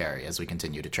Miles and Carrie as we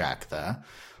continue to track how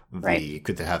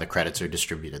the credits are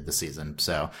distributed this season.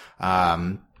 So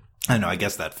I don't know. I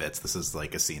guess that fits. This is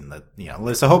like a scene that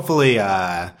So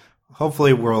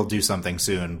hopefully we'll do something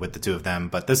soon with the 2 of them,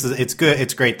 but it's good.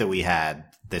 It's great that we had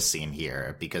this scene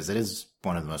here because it is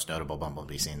one of the most notable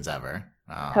Bumblebee scenes ever.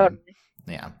 Totally.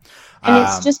 Yeah. And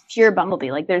it's just pure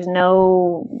Bumblebee. Like there's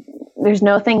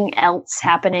nothing else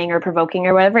happening or provoking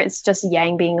or whatever. It's just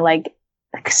Yang being like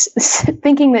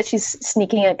thinking that she's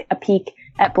sneaking a peek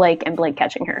at Blake and Blake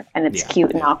catching her, and it's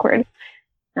cute and awkward.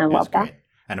 I love that.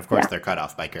 And of course they're cut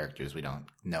off by characters we don't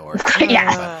know or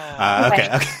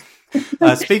Okay.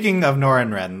 Speaking of Nora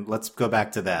and Ren, let's go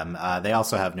back to them. They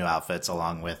also have new outfits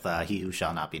along with He Who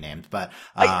Shall Not Be Named. But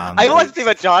I want to say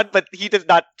about John, but he does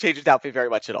not change his outfit very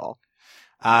much at all.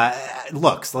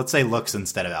 Looks. Let's say looks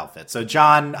instead of outfits. So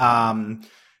John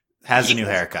has a new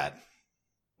haircut.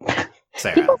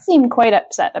 Sarah. People seem quite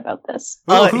upset about this.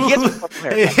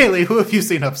 Haley, who have you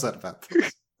seen upset about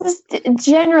this?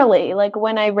 Generally, like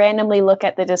when I randomly look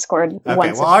at the Discord.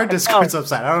 Okay, our Discord's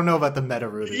upset. I don't know about the meta,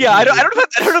 Ruby. Yeah, I don't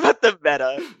know about the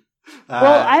meta.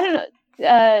 Well, I don't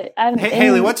know.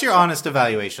 Haley, what's your honest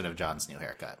evaluation of John's new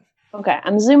haircut? Okay,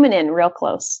 I'm zooming in real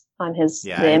close on his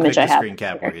Yeah, the image I the have. screen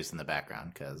cap where he's in the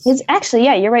background because His actually,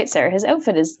 yeah, you're right, Sarah. His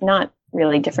outfit is not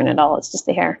really different at all. It's just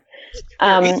the hair. It's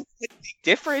a big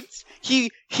difference. He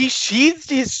sheathed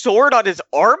his sword on his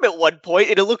arm at one point,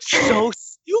 and it looks so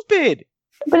stupid.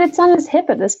 But it's on his hip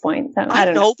at this point. So I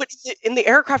don't know. But in the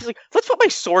aircraft, he's like, let's put my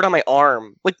sword on my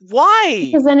arm. Like, why?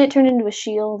 Because then it turned into a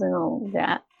shield and all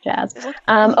that jazz.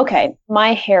 Okay,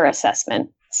 my hair assessment.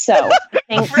 So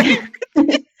I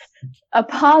think a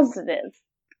positive.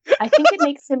 I think it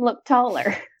makes him look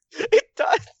taller. It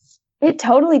does. It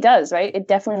totally does, right? It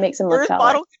definitely makes him look Earth taller.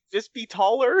 model could just be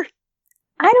taller.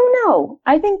 I don't know.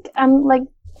 I think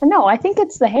I think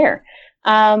it's the hair.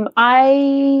 I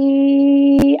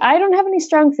don't have any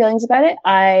strong feelings about it.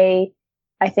 I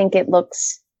think it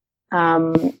looks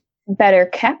better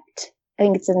kept. I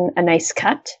think it's a nice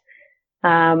cut.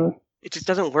 It just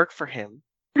doesn't work for him.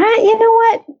 You know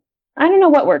what? I don't know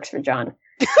what works for John.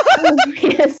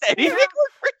 Anything work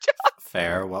for John?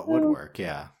 Fair. What would work?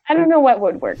 Yeah. I don't know what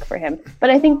would work for him, but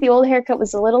I think the old haircut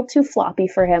was a little too floppy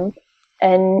for him,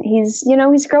 and he's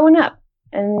growing up,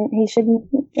 and he shouldn't.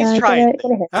 He's trying. Get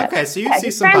a haircut. Okay, so you see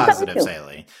he's some trying something positives, too.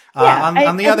 Haley. Yeah,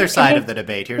 on the other side of the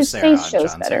debate, here's his Sarah on face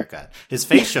shows John's better. haircut. His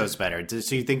face shows better.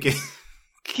 So you think?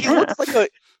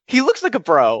 He looks like a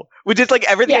bro, which is like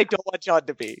everything Yeah. I don't want John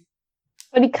to be.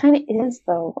 But he kind of is,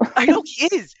 though. I know he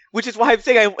is, which is why I'm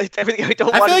saying it's everything I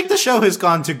don't I want. feel him like the show has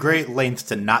gone to great lengths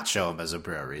to not show him as a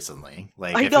bro recently.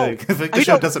 Like, I I know. feel like the I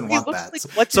show know. doesn't He want looks that. like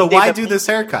what's So his name why that do this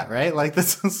haircut, right? Like,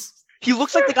 this is. He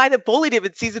looks like the guy that bullied him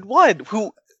in season 1.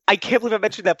 Who I can't believe I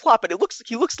mentioned that plot, but he looks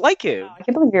like him. I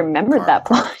can't believe you remembered that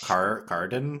plot.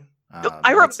 Carden?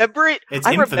 I remember it. It's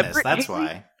I infamous, remember it, that's Haley.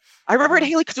 why. I remember it,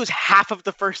 Haley, because it was half of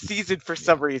the first season for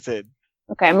some reason.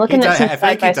 Okay, I'm looking at some I feel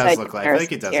like he does side-by-side look like. I feel like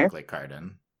he does comparisons here. look like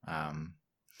Carden.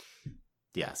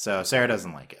 Yeah. So Sarah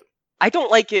doesn't like it. I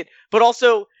don't like it, but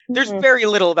also there's Mhm. very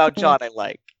little about John I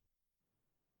like.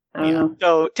 I don't know.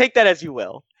 So take that as you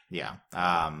will. Yeah.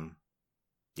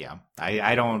 Yeah.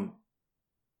 I don't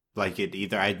like it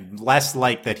either. I less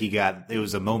like that it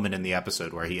was a moment in the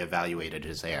episode where he evaluated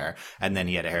his hair and then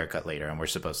he had a haircut later and we're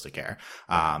supposed to care.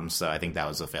 So I think that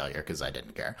was a failure because I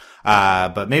didn't care.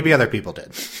 But maybe other people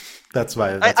did. That's my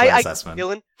assessment.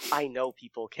 Dylan, I know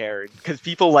people cared because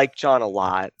people like John a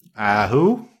lot.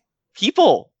 Who?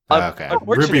 People. Okay.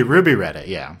 Ruby read it.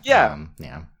 Yeah. Yeah.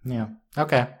 Yeah.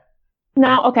 Okay.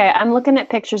 Now, okay, I'm looking at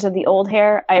pictures of the old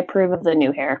hair. I approve of the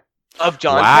new hair. Of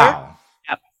John's hair? Wow.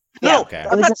 No, Okay. It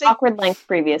I'm was not an saying awkward length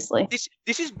previously.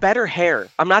 this is better hair.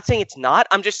 I'm not saying it's not.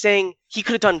 I'm just saying he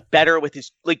could have done better with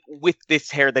with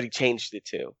this hair that he changed it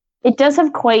to. It does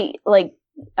have quite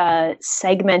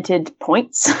segmented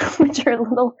points, which are a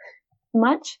little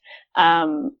much. But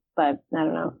I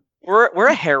don't know. We're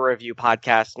a hair review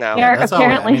podcast now. Yeah. That's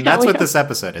Apparently, that's we what don't. this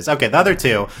episode is. Okay, the other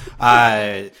two.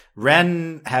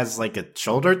 Ren has like a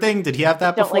shoulder thing. Did he have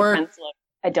that I don't like before? Ren's look.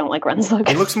 I don't like Ren's look.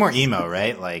 He looks more emo,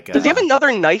 right? Like, Does he have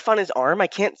another knife on his arm? I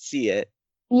can't see it.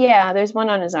 Yeah, there's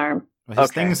one on his arm.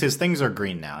 his things are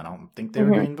green now. I don't think they were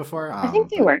Mhm. green before. I think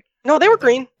they but- were. No, they were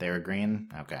green. They were green.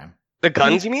 Okay. The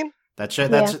guns, you mean? That's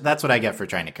what I get for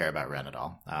trying to care about Ren at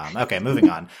all. Okay, moving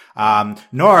on.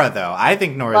 Nora, though, I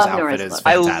think Nora's Love outfit Nora's is look.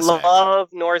 fantastic. I love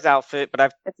Nora's outfit,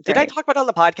 but It's did I great. talk about it on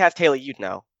the podcast, Haley? You'd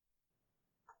know.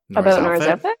 About Nora's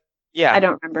outfit? Yeah. I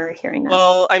don't remember hearing that.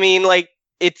 Well, I mean, like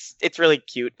it's really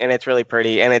cute and it's really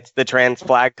pretty and it's the trans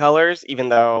flag colors, even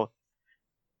though,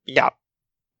 yeah,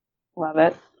 Love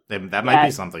it. That might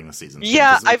be something this season.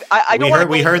 yeah. 'cause I don't wanna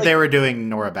we go, heard like, they were doing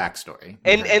Nora backstory. We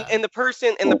and heard and, that. and the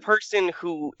person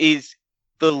who is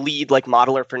the lead like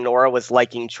modeler for Nora was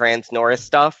liking trans Nora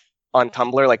stuff on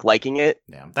Tumblr, like liking it.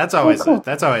 Yeah, that's always cool.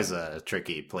 a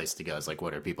tricky place to go. Is like,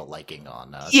 what are people liking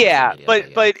on? Yeah, social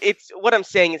media? but it's what I'm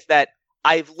saying is that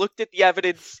I've looked at the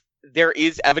evidence. There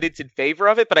is evidence in favor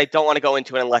of it, but I don't want to go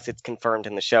into it unless it's confirmed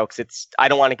in the show because I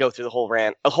don't want to go through the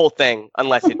whole thing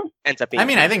unless it ends up being. I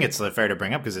mean, I think it's fair to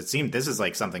bring up because it seemed this is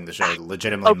like something the show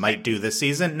legitimately Okay. might do this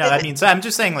season. No, I mean, so I'm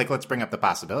just saying like let's bring up the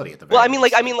possibility at the very Well, I mean,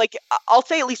 least. I'll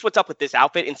say at least what's up with this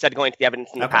outfit instead of going to the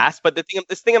evidence in the Okay. past. But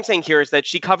this thing I'm saying here is that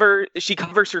she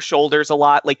covers her shoulders a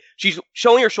lot. Like she's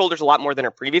showing her shoulders a lot more than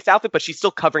her previous outfit, but she's still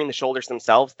covering the shoulders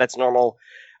themselves. That's normal,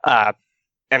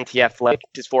 MTF like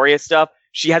dysphoria stuff.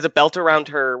 She has a belt around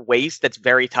her waist that's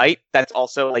very tight. That's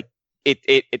also like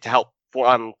it to help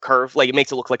curve. Like it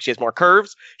makes it look like she has more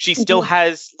curves. She still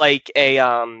has like a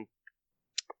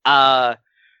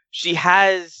she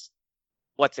has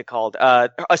what's it called? A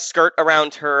skirt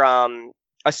around her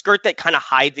a skirt that kind of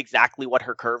hides exactly what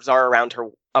her curves are around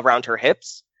her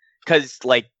hips cuz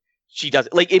like she does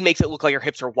like it makes it look like her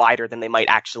hips are wider than they might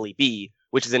actually be,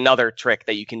 which is another trick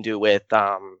that you can do with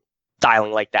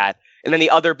styling like that. And then the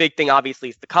other big thing, obviously,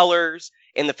 is the colors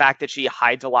and the fact that she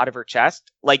hides a lot of her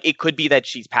chest. Like, it could be that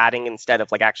she's padding instead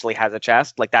of, like, actually has a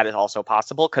chest. Like, that is also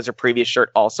possible because her previous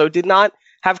shirt also did not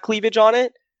have cleavage on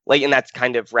it. Like, and that's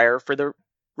kind of rare for the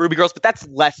Ruby girls, but that's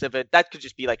less of it. That could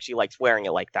just be, like, she likes wearing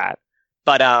it like that.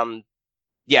 But,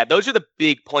 yeah, those are the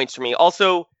big points for me.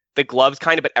 Also, the gloves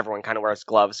kind of, but everyone kind of wears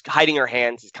gloves. Hiding her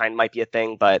hands is might be a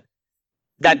thing, but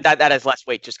that has less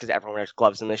weight just because everyone wears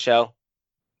gloves in this show.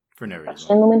 For no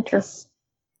reason. In the winter.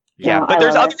 Yeah, No, but I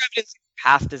there's love other evidence,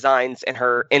 past designs, and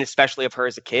especially of her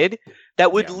as a kid,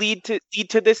 that would lead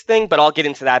to this thing. But I'll get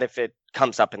into that if it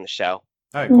comes up in the show.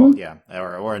 All right, cool. Yeah,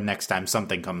 or next time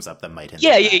something comes up that might hint.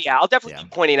 Yeah. I'll definitely be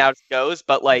pointing out as it goes.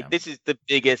 But this is the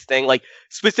biggest thing. Like,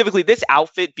 specifically, this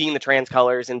outfit being the trans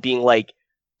colors and being like,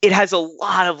 it has a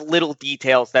lot of little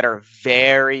details that are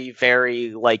very,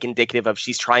 very indicative of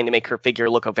she's trying to make her figure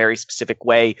look a very specific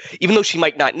way, even though she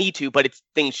might not need to. But it's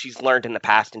things she's learned in the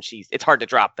past, and it's hard to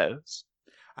drop those.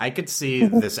 I could see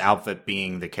this outfit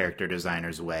being the character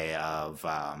designer's way of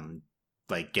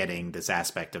getting this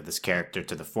aspect of this character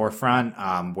to the forefront,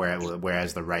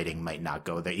 whereas the writing might not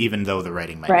go there, even though the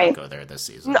writing might not go there this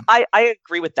season. No, I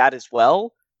agree with that as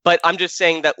well, but I'm just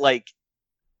saying that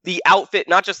the outfit,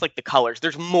 not just the colors,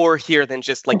 there's more here than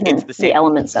just it's the same. The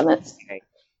elements of it.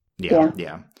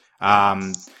 Yeah.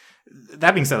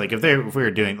 That being said, if we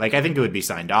were doing, I think it would be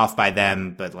signed off by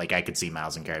them, but I could see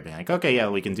Miles and Carrie being okay, yeah,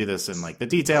 we can do this in the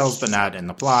details, but not in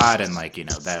the plot, and that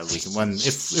we can,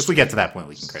 if we get to that point,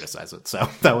 we can criticize it. So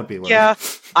that would be what. Yeah,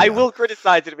 I will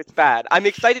criticize it if it's bad. I'm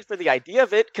excited for the idea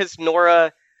of it because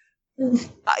Nora.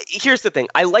 Here's the thing: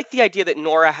 I like the idea that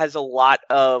Nora has a lot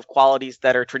of qualities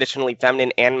that are traditionally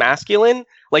feminine and masculine,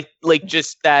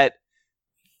 just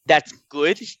that's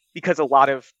good because a lot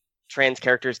of trans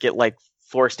characters get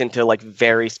forced into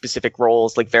very specific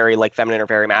roles, very feminine or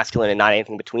very masculine, and not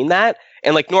anything between that.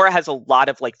 And Nora has a lot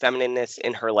of feminineness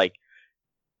in her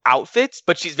outfits,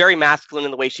 but she's very masculine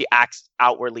in the way she acts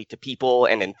outwardly to people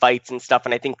and in fights and stuff.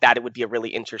 And I think that it would be a really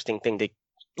interesting thing to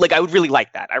I would really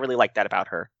like that. I really like that about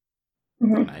her.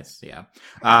 Mm-hmm. Nice, yeah.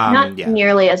 Not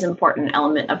nearly as important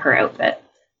element of her outfit,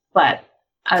 but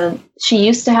she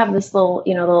used to have this little,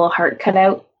 the little heart cut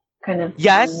out kind of in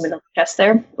the middle of the chest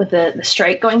there with the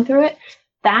stripe going through it.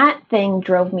 That thing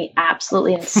drove me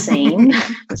absolutely insane.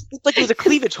 It's it was a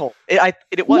cleavage hole.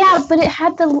 It was. Yeah, but it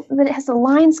has the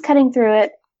lines cutting through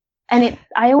it, and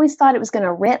I always thought it was going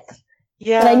to rip.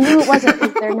 Yeah, but I knew it wasn't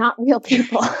because they're not real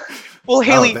people. Well,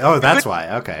 Haley. Oh, that's why.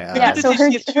 Okay. Yeah, so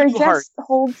her dress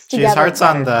holds together. She has hearts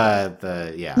on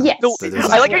the yeah. Yes. No,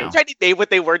 I like how you tried to name what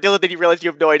they were, Dylan, then you realize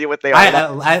you have no idea what they are.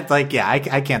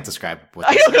 I can't describe what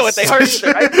I don't know what they are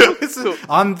either.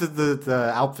 On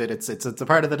the outfit, it's a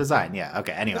part of the design. Yeah.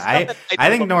 Okay. Anyway, I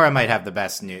think Nora might have the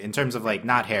best new in terms of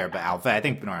not hair but outfit. I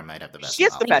think Nora might have the best. She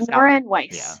has the best. Nora and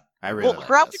Weiss. Yeah. I really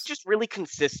her outfit's just really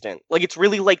consistent. It's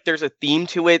really there's a theme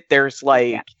to it. There's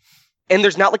and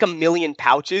there's not a million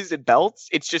pouches and belts.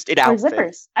 It's just outfits.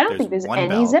 Zippers. I don't think there's any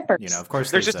belt, zippers. Of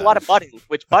course, there's just a lot of buttons,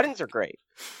 which buttons are great.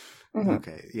 Mm-hmm.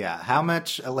 Okay, yeah. How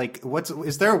much?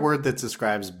 Is there a word that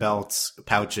describes belts,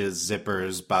 pouches,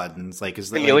 zippers, buttons?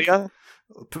 Is there Amelia?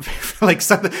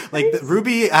 Something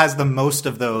Ruby has the most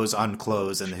of those on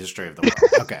clothes in the history of the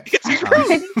world. Okay, I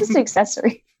think just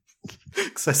accessory.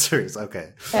 Accessories,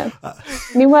 okay. Yeah.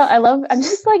 Meanwhile, I'm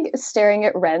just staring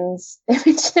at Ren's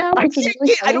image now. I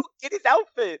don't get his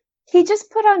outfit. He just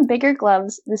put on bigger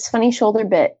gloves, this funny shoulder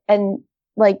bit, and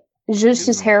zhuzhed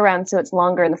his hair around so it's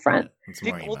longer in the front.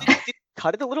 Did he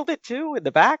cut it a little bit too in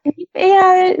the back?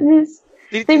 Yeah,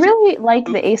 they really like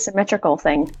the asymmetrical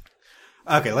thing.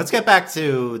 Okay, let's get back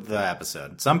to the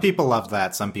episode. Some people loved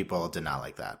that. Some people did not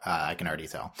like that. I can already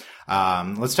tell.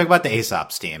 Let's talk about the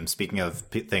Aesop's team. Speaking of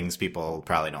things people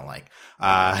probably don't like.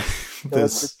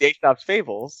 The Aesop's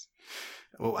Fables.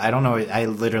 Well, I don't know. I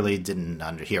literally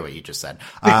didn't hear what you just said.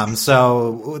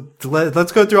 So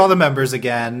let's go through all the members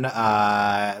again.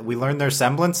 We learned their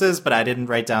semblances, but I didn't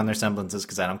write down their semblances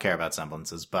because I don't care about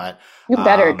semblances. But you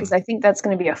better, because I think that's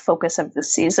going to be a focus of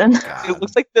this season. It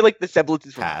looks like the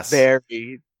semblances were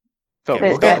very.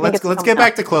 Okay, let's get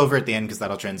back to Clover at the end because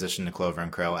that'll transition to Clover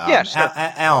and Crow. Sure.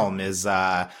 Elm is.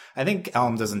 I think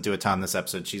Elm doesn't do a ton this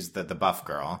episode. She's the buff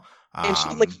girl, and she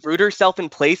root herself in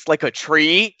place like a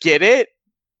tree. Get it?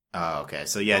 Oh, okay.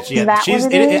 So yeah,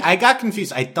 I got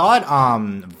confused. I thought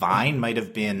Vine might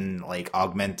have been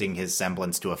augmenting his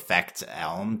semblance to affect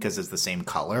Elm because it's the same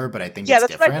color, but I think it's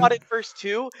different. What I thought at first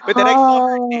too. But then I saw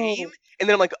her name, and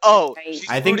then I'm like, oh,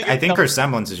 I think her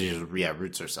semblance is she just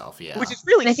roots herself. Yeah, which is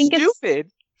really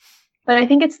stupid. But I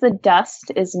think it's the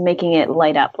dust is making it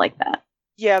light up like that.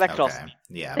 Yeah, that could also Okay.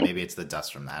 be. Yeah, maybe it's the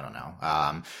dust from that. I don't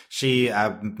know. She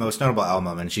most notable L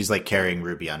moment. She's like carrying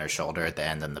Ruby on her shoulder at the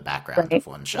end in the background of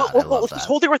one shot. I love She's that.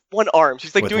 holding her with one arm.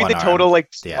 She's like With doing one the total arm. like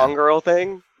Yeah. strong girl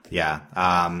thing. Yeah.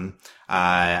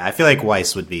 I feel like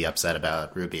Weiss would be upset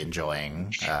about Ruby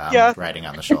enjoying riding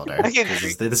on the shoulder. I can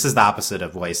agree. This is the opposite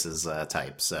of Weiss's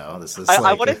type. So this is.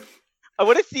 I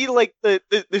want to see like the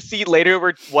scene later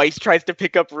where Weiss tries to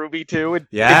pick up Ruby too, and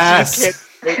Yes. she just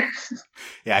can't.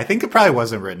 Yeah, I think it probably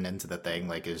wasn't written into the thing.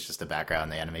 Like it's just a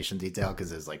background, the animation detail,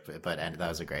 because it's like, and that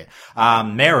was a great.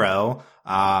 Marrow,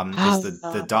 is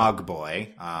the dog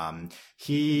boy. I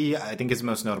think his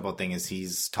most notable thing is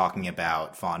he's talking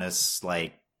about Faunus,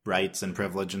 like rights and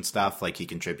privilege and stuff. Like he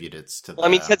contributed to the. Well, I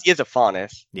mean, he says he is a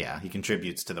Faunus. Yeah, he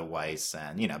contributes to the Weiss,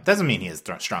 and doesn't mean he has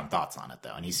strong thoughts on it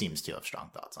though, and he seems to have strong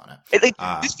thoughts on it.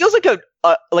 This feels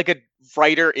like a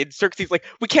writer insert. He's like,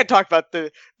 we can't talk about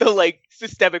the like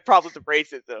systemic problems of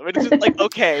racism, and it's just like,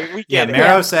 okay, we get it.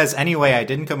 Marrow says, anyway, I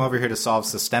didn't come over here to solve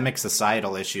systemic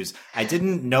societal issues. I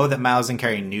didn't know that Miles and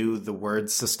Carrie knew the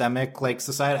word systemic, like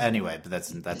society. Anyway, but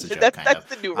that's a joke. That's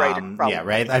the new writer problem. Yeah,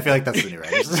 right. I feel like that's the new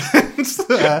writers.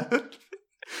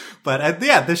 But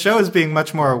the show is being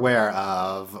much more aware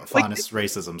of Faunus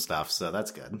racism stuff, so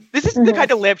that's good. This is the kind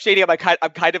of lampshading I'm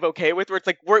kind of okay with, where it's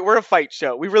like we're a fight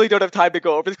show. We really don't have time to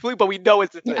go over this completely, but we know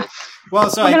it's a thing. Well,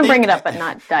 so we're going to bring it up, but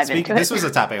not dive into it. This was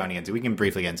a topic I want to get into. We can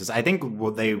briefly get into this. I think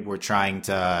they were trying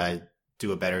to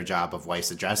do a better job of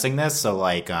Weiss addressing this. So,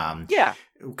 like,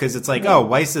 because it's like,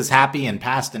 Weiss is happy and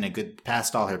passed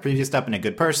all her previous stuff and a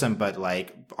good person, but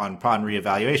like upon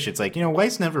reevaluation, it's like,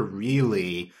 Weiss never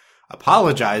really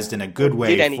apologized in a good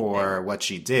way for what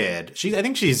she did. I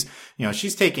think she's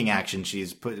taking action.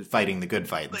 She's fighting the good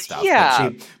fight and stuff.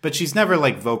 Yeah. But she's never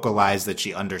like vocalized that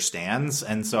she understands.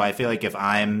 And so I feel like if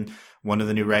I'm one of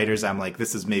the new writers, I'm like,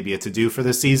 this is maybe a to-do for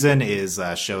the season is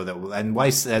show that, and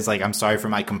Weiss says like, I'm sorry for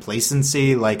my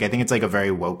complacency. Like, I think it's like a very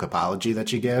woke apology that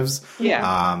she gives.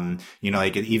 Yeah.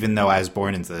 Like even though I was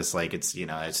born into this, like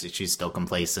she's still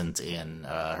complacent in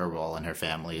her role and her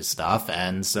family's stuff.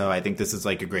 And so I think this is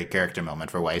like a great character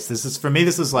moment for Weiss. This is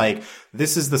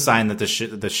the sign that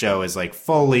the show is like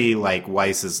fully like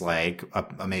Weiss is like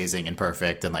amazing and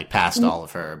perfect and like past all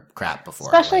of her crap before.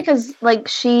 Especially because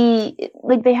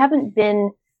they haven't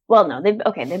been,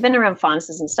 they've been around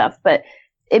Faunuses and stuff, but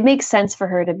it makes sense for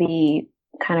her to be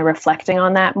kind of reflecting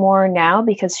on that more now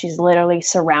because she's literally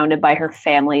surrounded by her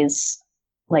family's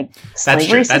like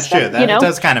slavery That's system, true. That it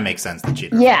does kind of make sense that she.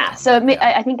 Yeah, so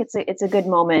I think it's a good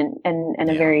moment and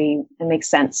it makes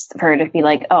sense for her to be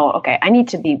like, oh, okay, I need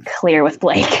to be clear with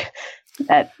Blake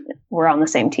that we're on the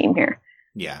same team here.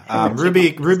 Yeah,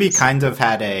 Ruby kind of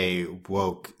had a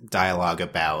woke dialogue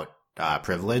about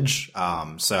privilege,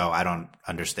 so I don't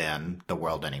understand the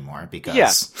world anymore because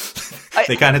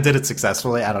they kind of did it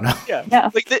successfully. I don't know. Yeah.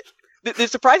 Like the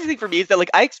surprising thing for me is that like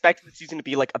I expected the season to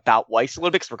be like about Weiss a little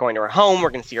bit because we're going to her home,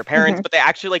 we're going to see her parents, but they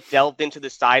actually like delved into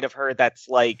the side of her that's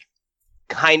like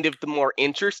kind of the more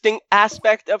interesting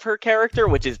aspect of her character,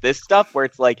 which is this stuff where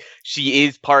it's like she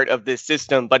is part of this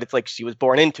system, but it's like she was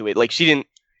born into it. Like she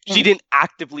didn't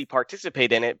actively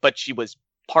participate in it, but she was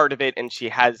part of it and she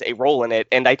has a role in it,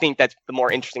 and I think that's the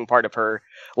more interesting part of her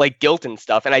like guilt and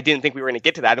stuff, and I didn't think we were going to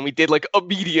get to that, and we did like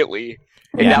immediately.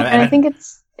 And I think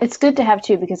it's good to have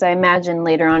too, because I imagine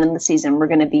later on in the season we're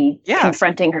going to be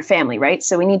confronting her family, right?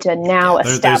 So we need to now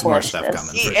establish more stuff this.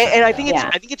 coming, and I think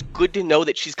it's good to know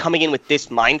that she's coming in with this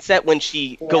mindset when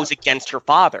she goes against her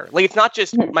father. Like it's not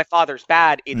just my father's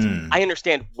bad, it's I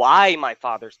understand why my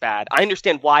father's bad. I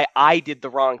understand why I did the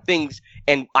wrong things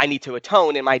and I need to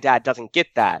atone, and my dad doesn't get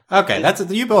that. Okay,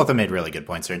 you both have made really good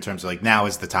points here in terms of like now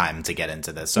is the time to get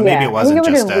into this. So maybe it wasn't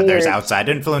just there's outside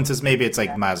influences. Maybe it's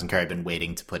like Miles and Carrie have been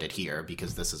waiting to put it here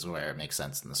because this is where it makes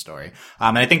sense in the story.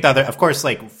 And I think the other, of course,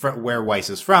 like where Weiss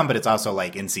is from, but it's also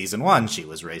like in season 1 she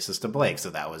was racist to Blake, so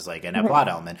that was like a plot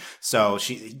element. So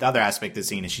the other aspect of the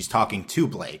scene is she's talking to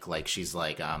Blake, like she's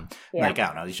like like I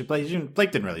don't know,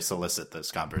 Blake didn't really solicit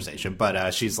this conversation,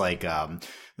 but she's like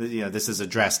this is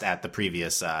addressed at the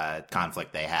previous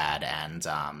conflict they had, and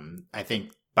I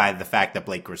think by the fact that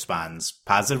Blake responds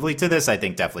positively to this, I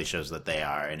think definitely shows that they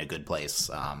are in a good place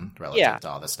relative to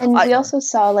all this stuff. And we also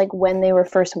saw like when they were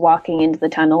first walking into the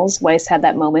tunnels, Weiss had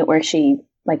that moment where she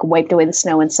like wiped away the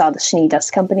snow and saw the Schnee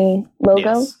Dust Company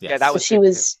logo. Yes. Yeah, that was she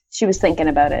was thinking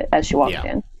about it as she walked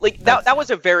in. Like that was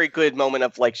a very good moment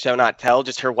of like show not tell,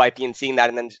 just her wiping and seeing that,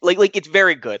 and then like it's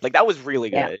very good. Like that was really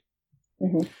good.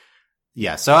 Mm-hmm.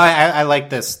 Yeah, so I like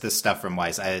this stuff from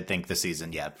Weiss. I think this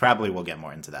season, probably we'll get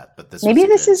more into that. But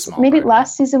maybe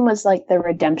last season was like the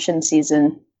redemption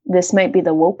season. This might be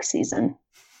the woke season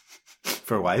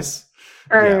for Weiss.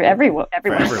 For Yeah, everyone. For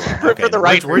everyone. For Okay. the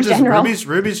right We're just general.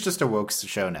 Ruby's just a woke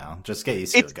show now. Just get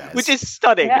used to it, guys. Which is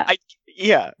stunning. Yeah.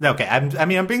 Yeah. Okay,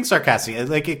 I'm being sarcastic.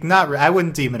 Like, I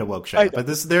wouldn't deem it a woke show, I know. but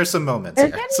there's some moments They're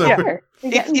here. getting So better.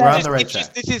 They're getting We're on better. the right It's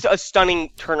just, track. this is a stunning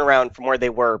turnaround from where they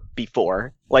were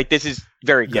before. Like, this is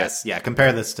very good. yes, yeah.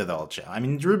 Compare this to the old show. I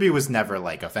mean, Ruby was never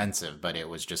like offensive, but it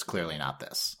was just clearly not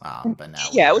this. But now,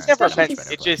 Yeah, it was we're in never a much offensive.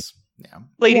 better It place. just- yeah.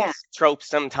 Played Yeah. into tropes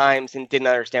sometimes and didn't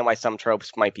understand why some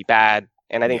tropes might be bad.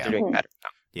 And I think they're doing Mhm. better now.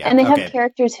 Yeah, And they okay. have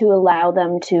characters who allow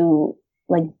them to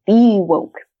like be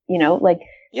woke, you know, like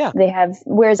Yeah. they have,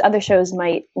 whereas other shows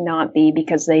might not be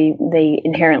because they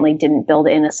inherently didn't build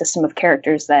in a system of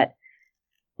characters that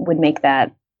would make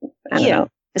that, I don't Yeah. know,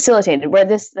 facilitated. Where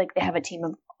this, like, they have a team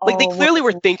of Like, they all clearly were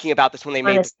women, thinking about this when they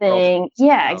made honest the world. thing.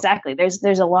 Yeah, So- exactly. There's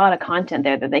a lot of content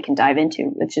there that they can dive into,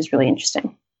 which is really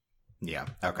interesting. Yeah.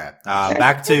 Okay.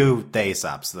 Back to the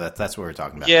Aesops. So that's what we're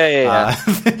talking about. Yeah.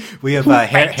 We have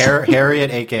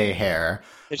Harriet, aka Hare.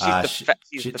 She's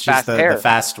She's the fast the hair.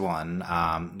 fast one.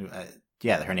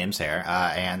 Yeah, her name's Hare,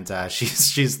 and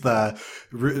she's the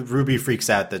Ruby freaks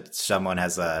out that someone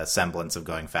has a semblance of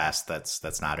going fast.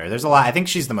 That's not her. There's a lot. I think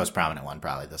she's the most prominent one,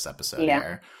 probably this episode. Yeah.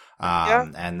 Hare. Yeah.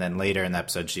 And then later in the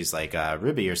episode, she's like,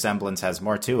 Ruby, your semblance has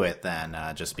more to it than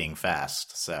just being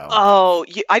fast. So Oh,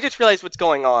 I just realized what's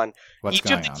going on. what's Each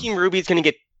going of the on? Team Ruby is going to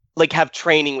get have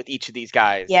training with each of these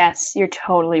guys. Yes, you're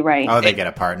totally right. Oh, they get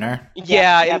a partner.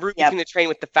 Yeah, Yep, and Ruby's yep. going to train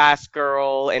with the fast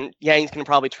girl, and Yang's going to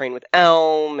probably train with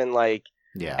Elm, and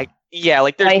Yeah. there's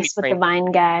gonna be Ice with the training.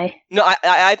 Vine guy. No,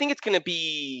 I think it's going to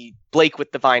be Blake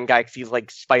with the Vine guy because he's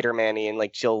like Spider-Man-y, and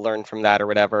she'll learn from that or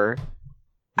whatever.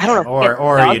 I don't know.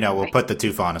 Or dog we'll put the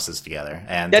two faunuses together,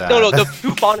 and No, the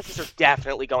two bonuses are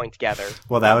definitely going together.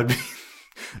 well, that would be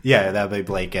that would be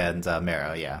Blake and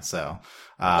Marrow. Yeah, so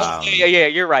Yeah,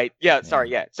 you're right. Yeah, sorry,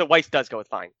 yeah. So Weiss does go with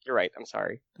Vine. You're right. I'm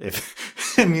sorry.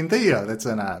 if I mean, that's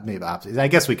an maybe opposite. I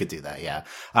guess we could do that. Yeah,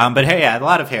 but hey, yeah, a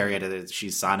lot of Harriet.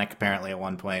 She's Sonic apparently at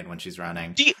one point when she's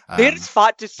running. They had a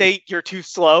spot to say you're too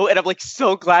slow, and I'm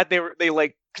so glad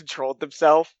they controlled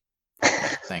themselves.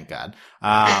 Thank God.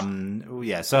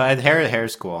 Yeah, so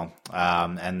Hare's cool.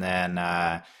 And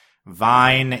then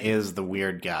Vine is the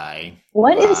weird guy.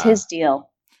 What is his deal?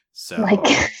 So Like,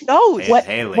 No, what?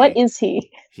 Haley, What is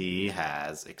he? he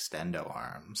has extendo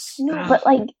arms No, but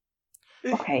like,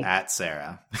 okay, at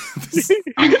Sarah.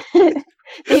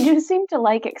 they do seem to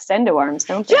like extendo arms,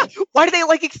 don't they? yeah. Why do they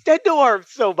like extendo arms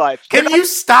so much? Can you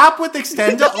stop with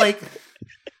extendo? Like,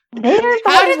 They're the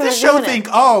how ones did the that are show doing it. think?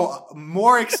 Oh,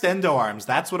 more extendo arms.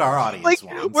 That's what our audience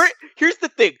wants. Here's the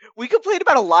thing: we complain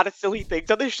about a lot of silly things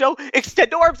on this show.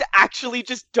 Extendo arms actually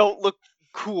just don't look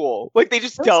cool. Like, they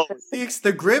just don't.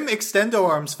 The Grim Extendo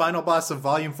Arms final boss of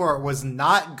Volume 4 was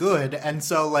not good, and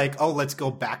so, let's go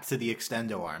back to the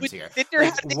Extendo Arms But here. Cinder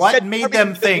Like, has what extendo made arms them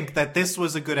in the- think that this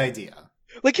was a good idea?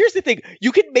 Like, here's the thing: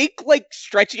 you can make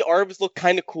stretchy arms look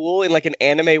kind of cool in an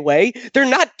anime way. They're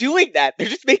not doing that. They're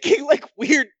just making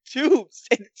weird tubes,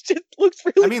 and it just looks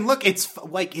really. I mean, look, it's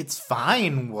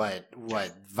fine what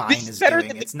Vine This is is better doing.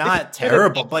 than It's the- not this is better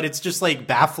terrible, but it's just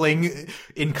baffling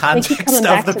in context coming of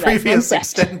back the to that previous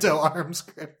concept. Extendo Arms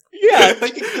script. yeah,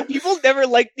 people never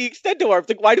liked the extendo arms.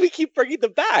 Like, why do we keep bringing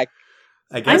them back?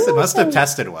 I guess I'm it must have also-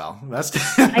 tested well.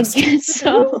 I guess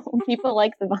so. People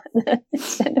like the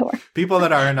extendo arms. People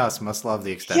that aren't us must love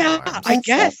the Extendo Yeah, Arms. I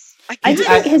guess. I It's-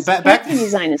 think his back- character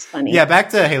design is funny. Yeah,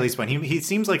 back to Haley's point. He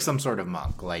seems like some sort of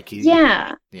monk. Like he's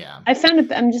Yeah. yeah.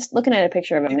 I'm just looking at a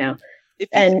picture of him now, If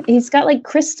and he's got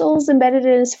crystals embedded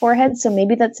in his forehead. So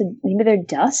maybe maybe they're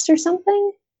dust or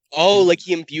something.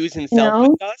 he imbues himself No.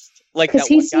 with dust, like Because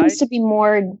that he one guy. seems to be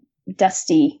more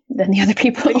dusty than the other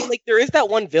people. I mean, there is that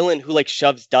one villain who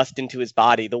shoves dust into his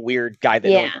body. The weird guy that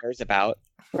no one Yeah. cares about.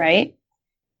 Right?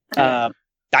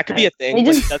 That could be a thing. They but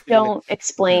it just doesn't don't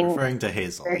explain. Referring to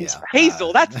Hazel. where he's Yeah. from.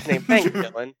 Hazel, that's his name. Thank you,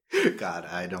 Dylan. God,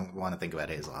 I don't want to think about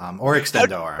Hazel. Or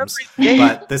Extendo Arms.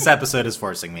 Yeah. But this episode is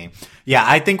forcing me. Yeah,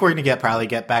 I think we're gonna probably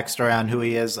get backstory on who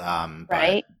he is. But,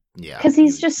 Right? yeah. Because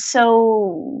he's just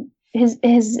so his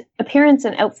appearance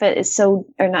and outfit is so,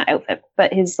 or not outfit,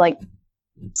 but his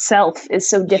self is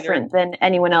so different than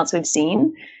anyone else we've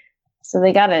seen. So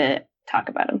they gotta talk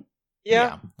about him.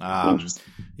 Yeah. Interesting.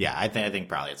 Yeah, I think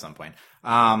probably at some point.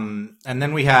 And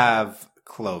then we have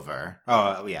Clover.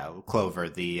 Oh, yeah, Clover.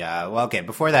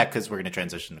 Before that, because we're going to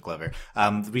transition to Clover.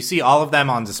 We see all of them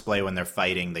on display when they're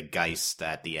fighting the Geist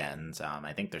at the end.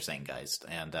 I think they're saying Geist.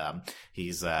 And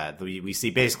he's, we see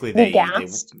basically The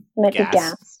Ghast. Mythic Ghast.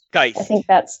 Ghast. Geist. I think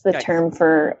that's the Geist. term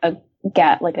for a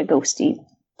like a ghosty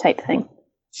type thing.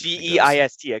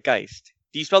 Geist, a Geist.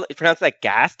 Do you pronounce that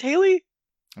Gast, Haley?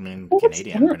 I mean, think it's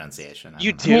Canadian Ghastly. pronunciation.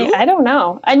 You don't know. do? I don't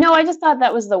know. I know. I just thought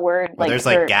that was the word. Well, there's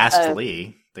like for,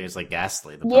 Ghastly. There's like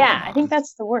Ghastly. The yeah, I Pokemon. think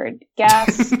that's the word.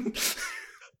 Gas.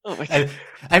 Oh my God.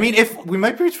 I mean, if we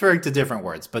might be referring to different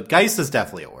words, but Geist is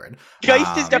definitely a word.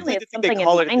 Geist is definitely It's the thing they something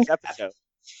call in it in this Minecraft. episode.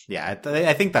 Yeah,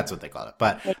 I think that's what they call it.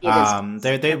 But Maybe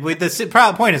it is.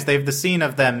 the point is, they have the scene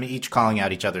of them each calling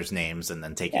out each other's names and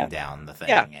then taking down the thing,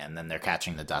 Yeah. and then they're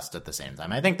catching the dust at the same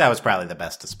time. I think that was probably the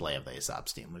best display of the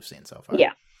Aesop's team we've seen so far.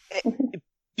 Yeah.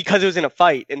 Because it was in a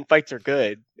fight, and fights are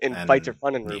good, and And- fights are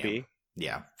fun in RWBY.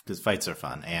 Yeah, because fights are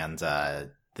fun, and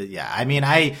I mean,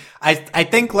 I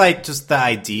think like just the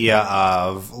idea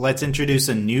of let's introduce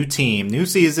a new team, new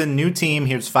season, new team.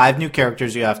 Here's 5 new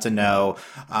characters you have to know.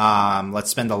 Let's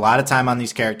spend a lot of time on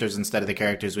these characters instead of the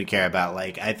characters we care about.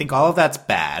 Like, I think all of that's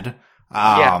bad.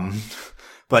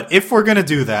 But if we're gonna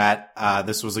do that,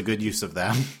 this was a good use of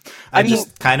them. I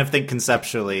just kind of think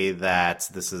conceptually that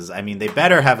this is. I mean, they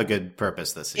better have a good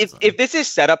purpose this season. If this is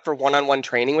set up for one-on-one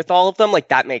training with all of them, like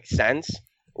that makes sense.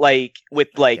 Like with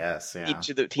like Yes, yeah. each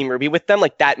of the Team RWBY with them,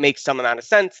 like that makes some amount of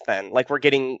sense. Then, like we're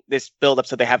getting this build up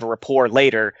so they have a rapport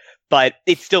later, but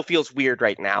it still feels weird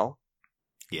right now.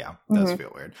 Yeah, does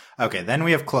feel weird. Okay, then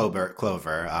we have Clover,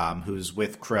 who's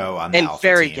with Crow on the And Alpha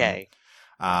very team. gay.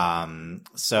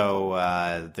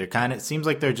 So they're kind of, it seems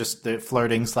like they're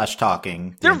flirting /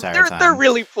 talking the entire time. They're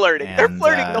really flirting. They're And,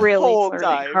 flirting the really whole flirting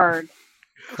time. hard.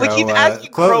 Like he's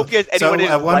asking Crow if he has anyone in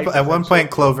his life, at one essentially.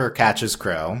 point, Clover catches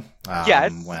Crow.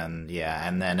 Yes.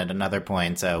 And then at another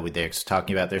point, they're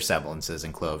talking about their semblances,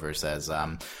 and Clover says,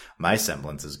 "My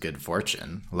semblance is good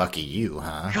fortune. Lucky you,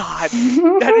 huh?" God,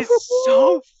 that is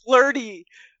so flirty.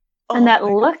 And that my-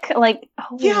 look, like,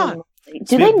 holy Yeah. moly.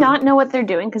 Do they not know what they're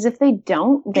doing? Because if they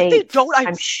don't, If they don't,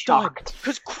 I'm shocked.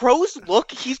 Because Crow's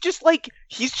look, he's just like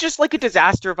a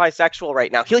disaster bisexual right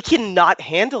now. He cannot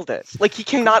handle this. Like he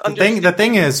cannot understand. The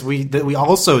thing is, we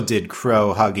also did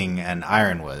Crow hugging and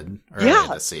Ironwood earlier Yeah.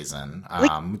 this season,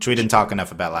 which we didn't talk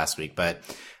enough about last week. But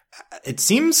it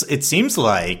seems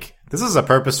like this is a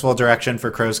purposeful direction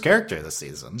for Crow's character this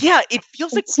season. Yeah, it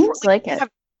feels like seems like it.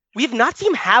 We have not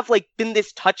seen him have been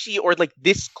this touchy or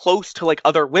this close to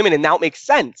other women, and now it makes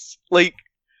sense. Like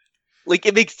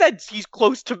it makes sense. He's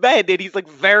close to men, and he's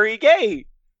very gay.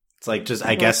 It's like just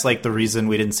I guess like the reason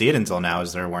we didn't see it until now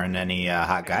is there weren't any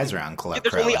hot guys around Crow.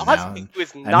 There's only and now- Austin, who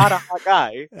is not a hot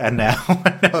guy. And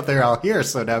now they're all here,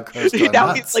 so now Crow's going Now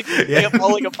nuts. he's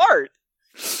falling apart.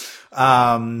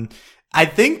 I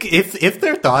think if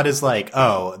their thought is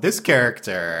oh, this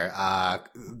character,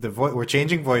 we're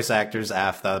changing voice actors.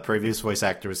 The previous voice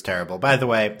actor was terrible. By the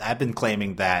way, I've been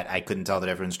claiming that I couldn't tell the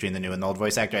difference between the new and the old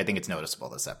voice actor. I think it's noticeable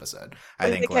this episode. I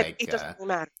think Again, it doesn't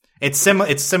matter. it's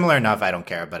similar enough. I don't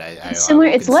care, but It's similar.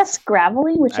 It's less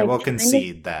gravelly, which I will kind of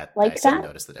concede that like I still that.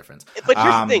 notice the difference. But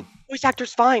here's the thing: voice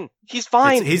actor's fine. He's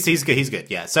fine. He's good. He's good.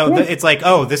 Yeah. So it's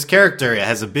oh, this character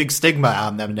has a big stigma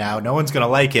on them now. No one's gonna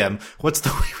like him. What's the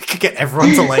way we could get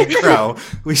everyone to like Crow?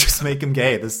 We just make him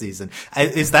gay this season.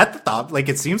 Is that the thought?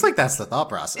 It seems like that's the thought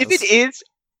process. If it is,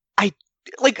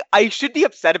 I should be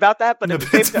upset about that. But No, at the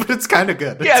same time, but it's kind of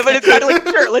good. yeah, but it's kind of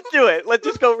sure, let's do it. Let's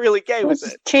just go really gay with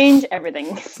Let's it. change everything.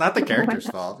 It's not the character's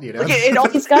fault, you know.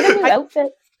 He's got a new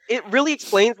outfit. It really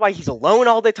explains why he's alone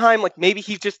all the time. Maybe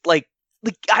he's just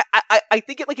I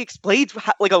think it explains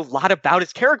a lot about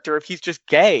his character if he's just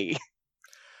gay.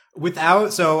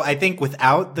 I think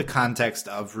without the context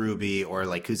of RWBY or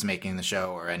who's making the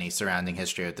show or any surrounding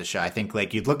history of the show, I think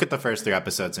you'd look at the first 3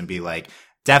 episodes and be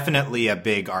definitely a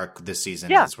big arc this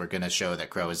season is we're going to show that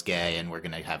Crow is gay and we're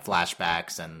going to have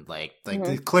flashbacks and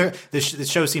the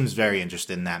show seems very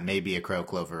interested in that, maybe a Crow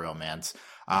Clover romance.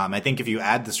 I think if you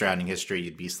add the surrounding history,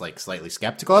 you'd be slightly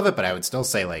skeptical of it, but I would still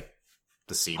say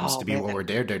this seems to be what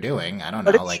they're doing. I don't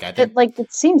know. I think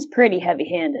It seems pretty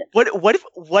heavy-handed.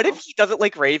 What if he doesn't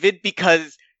like Raven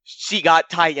because she got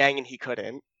Tai Yang and he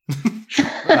couldn't?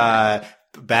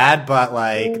 bad, but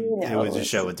Who it was a knows?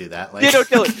 show would do that. Dylan,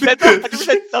 that's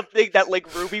 100% something that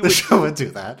RWBY the would show do. would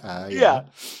do that. Yeah.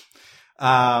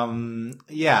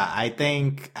 I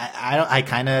think I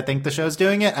kind of think the show's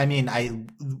doing it. I mean,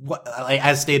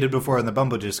 as stated before in the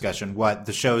Bumble discussion, what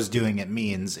the show's doing it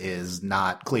means is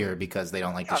not clear because they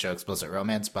don't like to show explicit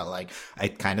romance. But I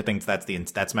kind of think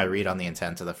that's my read on the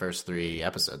intent of the first 3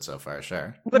 episodes so far.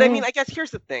 Sure, But I mean, I guess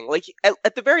here's the thing: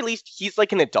 at the very least, he's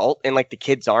an adult, and the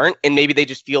kids aren't, and maybe they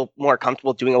just feel more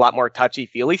comfortable doing a lot more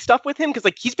touchy-feely stuff with him because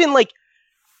he's been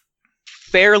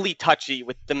fairly touchy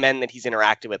with the men that he's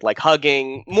interacted with,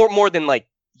 hugging more than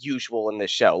usual in this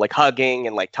show, hugging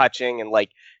and touching and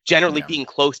generally being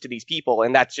close to these people,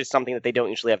 and that's just something that they don't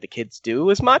usually have the kids do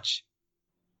as much.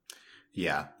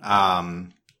 yeah.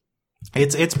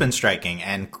 It's been striking.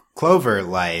 And Clover,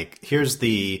 like,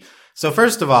 so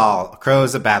first of all, Crow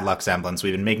is a bad luck semblance.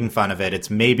 We've been making fun of it. It's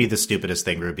maybe the stupidest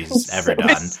thing Ruby's ever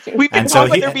done. We've been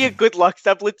talking about there be a good luck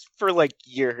semblance for like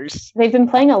years. They've been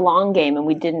playing a long game and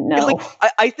we didn't know. Like,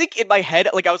 I think in my head,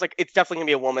 like I was like, it's definitely gonna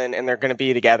be a woman and they're gonna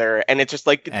be together, and it's just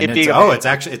like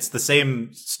it's the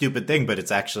same stupid thing, but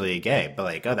it's actually gay. But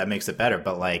like, oh, that makes it better.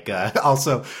 But like,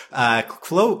 also,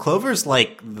 Clover's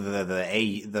like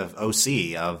the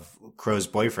OC of Crow's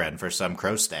boyfriend for some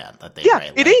Crow stand that they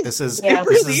write. It is. This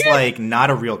is like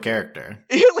not a real character.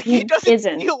 Like, he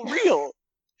doesn't feel real.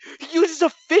 He uses a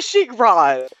fishing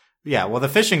rod. Yeah, well, the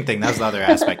fishing thing, that's the other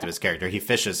aspect of his character. He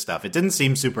fishes stuff. It didn't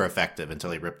seem super effective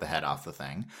until he ripped the head off the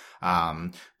thing.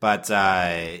 But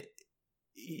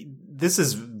this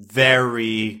is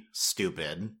very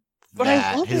stupid. But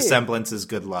that his semblance is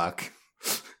good luck.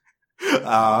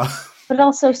 But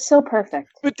also so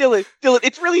perfect. But Dylan,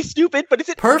 it's really stupid, but is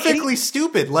it perfectly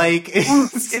stupid? Like,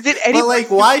 is it any? But like,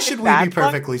 why should we be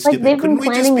perfectly stupid? Like, they've been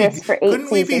planning this for 8 seasons.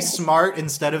 Couldn't we be smart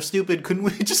instead of stupid? Couldn't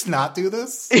we just not do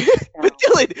this? But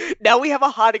Dylan, now we have a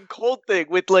hot and cold thing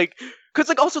with like, because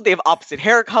like also they have opposite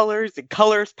hair colors and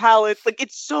colors palettes. Like,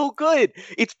 it's so good.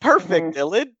 It's perfect,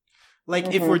 Dylan.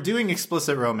 Like, if we're doing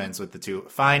explicit romance with the two,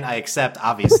 fine, I accept,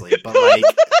 obviously. But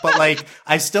like,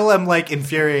 I still am, like,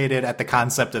 infuriated at the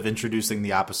concept of introducing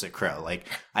the opposite Crow. Like,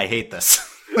 I hate this.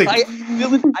 Like,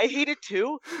 I hate it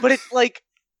too, but it's like,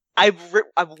 I'm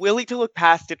willing to look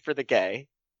past it for the gay.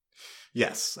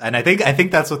 Yes, and I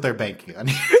think that's what they're banking on.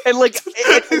 And like,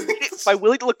 if I'm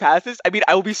willing to look past this, I mean,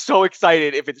 I will be so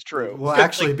excited if it's true. We'll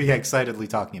actually be excitedly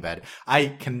talking about it. I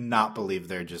cannot believe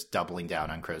they're just doubling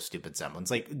down on Crow's stupid semblance.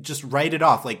 Like, just write it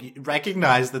off. Like,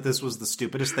 recognize that this was the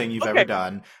stupidest thing you've ever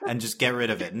done, and just get rid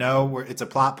of it. No, it's a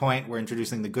plot point. We're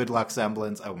introducing the good luck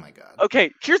semblance. Oh my god.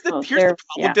 Okay, here's the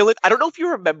problem, Dylan. I don't know if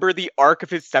you remember the arc of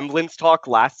his semblance talk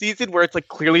last season, where it's like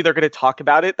clearly they're going to talk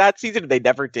about it that season, and they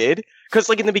never did. Because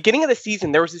like in the beginning of the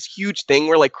season, there was this huge thing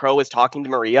where like Crow was talking to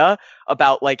Maria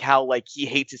about like how like he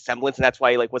hates his semblance and that's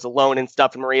why he like was alone and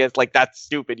stuff. And Maria's like, that's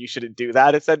stupid. You shouldn't do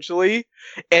that, essentially.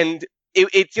 And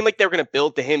it seemed like they were going to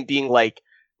build to him being like,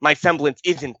 my semblance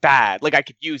isn't bad. Like, I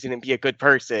could use it and be a good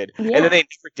person. Yeah. And then they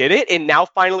never did it. And now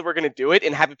finally we're going to do it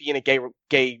and have it be in a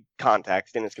gay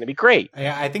context. And it's going to be great.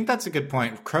 Yeah, I think that's a good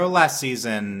point. Crow last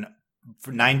season,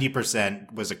 for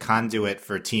 90% was a conduit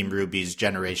for Team Ruby's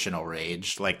generational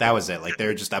rage. Like, that was it. Like, they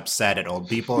were just upset at old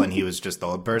people, and he was just the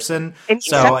old person.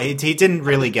 So he didn't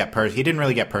really get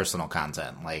personal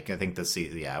content. Like, I think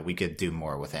we could do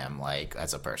more with him, like,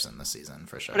 as a person this season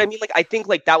for sure. But I mean, like, I think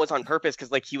like that was on purpose because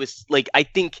like he was like, I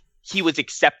think he was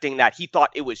accepting that. He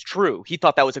thought it was true. He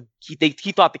thought that was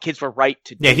he thought the kids were right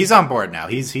to do. Yeah, he's on board now.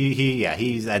 He's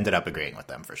ended up agreeing with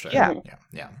them for sure.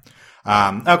 Yeah.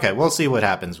 Okay, we'll see what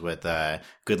happens with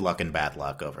good luck and bad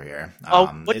luck over here.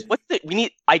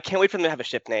 I can't wait for them to have a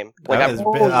ship name.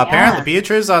 Apparently,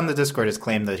 Beatrice on the Discord has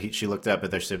claimed that she looked up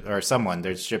at their ship, or someone,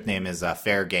 their ship name is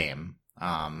Fair Game.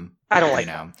 I don't like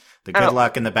the good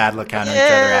luck and the bad luck counter each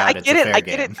other out. It's a fair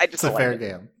game. It's a fair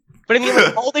game. But I mean,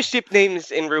 like, all the ship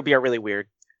names in Ruby are really weird.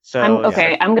 So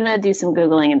I'm gonna do some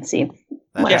Googling and see.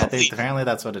 Apparently,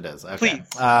 that's what it is. Okay.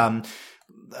 Please.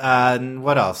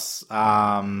 What else?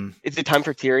 Is it time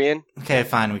for Tyrion? Okay,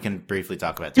 fine. We can briefly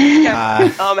talk about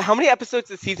Tyrion. How many episodes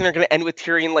this season are going to end with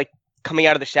Tyrion like coming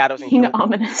out of the shadows and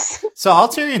ominous? So all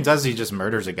Tyrion does, he just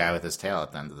murders a guy with his tail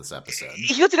at the end of this episode.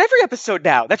 He does it every episode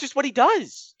now. That's just what he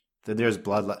does. Then there's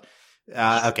blood.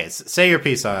 Okay, say your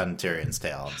piece on Tyrion's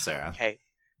tail, Sarah. Okay,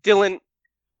 Dylan.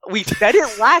 We said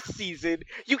it last season.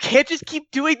 You can't just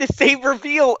keep doing the same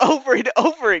reveal over and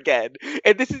over again.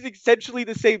 And this is essentially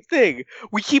the same thing.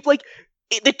 We keep like,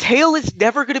 the tail is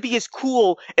never going to be as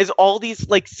cool as all these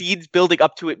like scenes building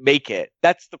up to it make it.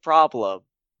 That's the problem.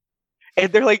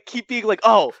 And they're like, keep being like,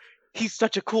 oh, he's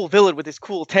such a cool villain with his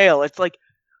cool tail. It's like,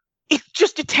 it's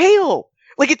just a tail.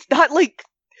 Like, it's not like,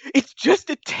 it's just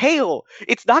a tail.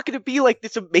 It's not going to be like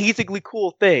this amazingly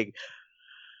cool thing.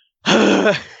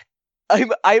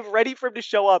 I'm ready for him to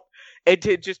show up and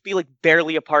to just be like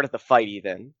barely a part of the fight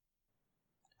even.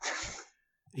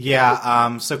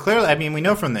 Yeah, so clearly, I mean, we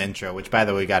know from the intro, which by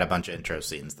the way, we got a bunch of intro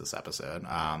scenes this episode,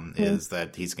 is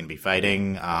that he's going to be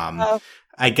fighting.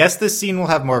 I guess this scene will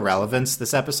have more relevance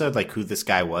this episode, like who this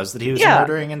guy was that he was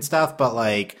murdering and stuff, but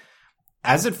like,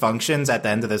 as it functions at the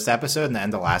end of this episode and the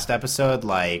end of last episode,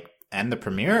 like, and the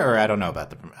premiere, or I don't know about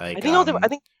the like, I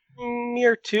think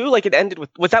premiere too, like it ended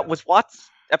with, was Watts?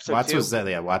 Episode Watts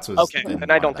 2? Watts was okay, and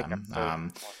I don't think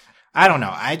I don't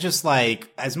know. I just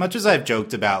like, as much as I've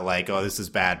joked about like, oh, this is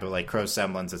bad, but like Crow's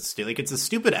semblance, it's a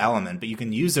stupid element, but you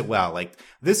can use it well. Like,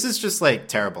 this is just like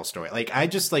terrible story. Like, I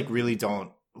just like really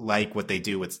don't like what they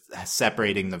do with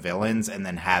separating the villains and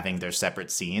then having their separate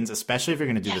scenes, especially if you're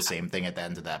going to do the same thing at the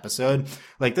end of the episode.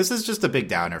 Like, this is just a big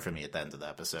downer for me at the end of the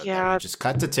episode. Yeah. Just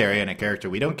cut to Tyrion, a character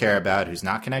we don't care about, who's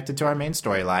not connected to our main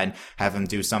storyline, have him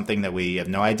do something that we have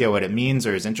no idea what it means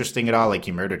or is interesting at all, like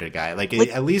he murdered a guy. Like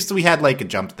at least we had like a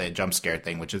jump scare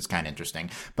thing, which is kind of interesting.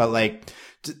 But like,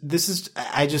 this is,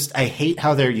 I hate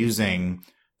how they're using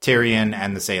Tyrion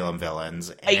and the Salem villains,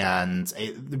 and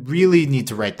I really need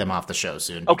to write them off the show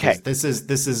soon. Okay. This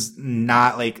is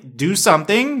not like, do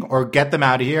something or get them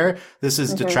out of here. This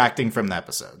is detracting from the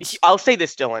episodes. I'll say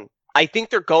this, Dylan. I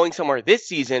think they're going somewhere this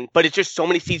season, but it's just so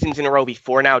many seasons in a row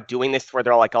before now doing this where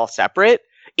they're like all separate.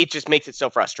 It just makes it so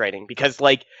frustrating because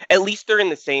like at least they're in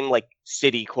the same like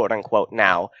city, quote unquote,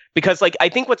 now. Because like I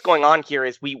think what's going on here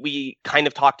is we kind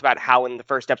of talked about how in the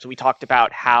first episode we talked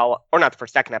about how, or not the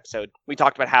first, second episode, we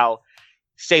talked about how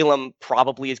Salem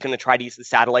probably is going to try to use the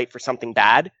satellite for something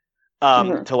bad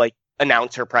to like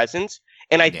announce her presence.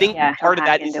 And I think part of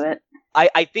that is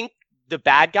I think the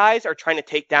bad guys are trying to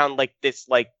take down like this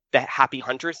like the happy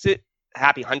huntresses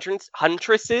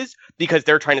because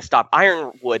they're trying to stop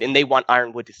Ironwood and they want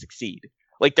Ironwood to succeed.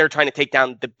 Like they're trying to take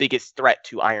down the biggest threat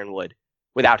to Ironwood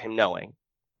without him knowing.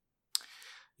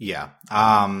 Yeah.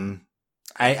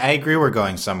 I agree we're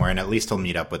going somewhere, and at least he'll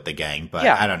meet up with the gang. But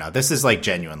I don't know. This is like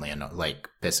genuinely like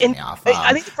pissing me off.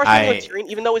 I think the first thing with Tyrion,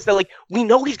 even though is that like we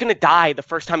know he's gonna die the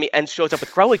first time he shows up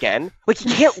with Crow again. Like he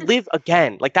can't live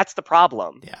again. Like that's the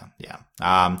problem. Yeah.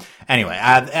 Anyway,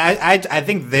 I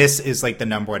think this is like the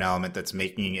number one element that's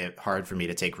making it hard for me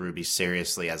to take RWBY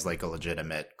seriously as like a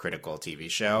legitimate critical TV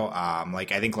show.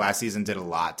 Like I think last season did a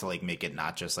lot to like make it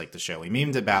not just like the show we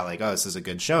memed about. Like, oh, this is a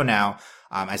good show now.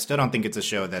 I still don't think it's a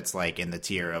show that's like in the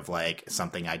tier of like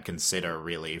something I'd consider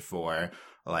really for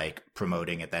like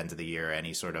promoting at the end of the year,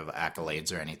 any sort of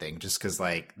accolades or anything, just because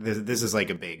like this is like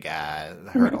a big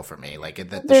hurdle for me. Like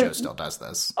the show still does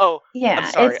this. Oh, yeah.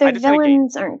 I'm sorry. If the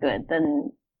villains aren't good,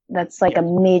 then that's like a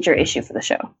major issue for the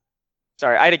show.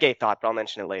 Sorry, I had a gay thought, but I'll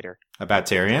mention it later. About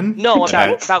Tyrion? No,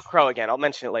 about Crow again. I'll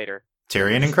mention it later.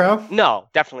 Tyrion and Crow? No,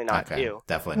 definitely not. Okay, You.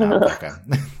 definitely not. Okay.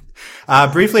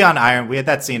 Briefly on Iron, we had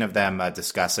that scene of them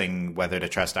discussing whether to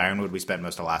trust Ironwood. We spent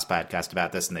most of the last podcast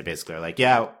about this, and they basically are like,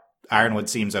 yeah, Ironwood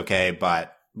seems okay,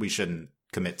 but we shouldn't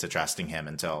commit to trusting him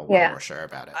until we're more sure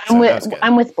about it.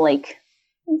 I'm with Blake.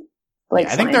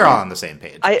 I think they're all on the same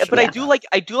page.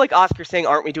 I do like Oscar saying,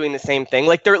 "Aren't we doing the same thing?"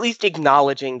 Like they're at least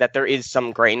acknowledging that there is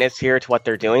some grayness here to what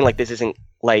they're doing. Like this isn't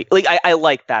like I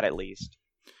like that at least.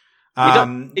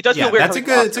 It does feel weird.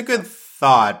 It's a good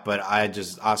thought, but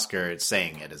Oscar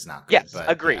saying it is not good. Yes, but,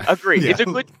 agree. Yeah. It's a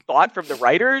good thought from the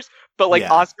writers, but like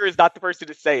Oscar is not the person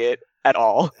to say it at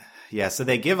all. Yeah, so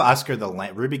they give Oscar the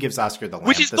lamp. RWBY gives Oscar the lamp,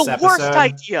 which is this the episode, worst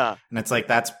idea. And it's like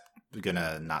that's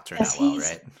gonna not turn out well,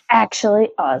 right? Actually,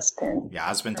 Ospen. Yeah,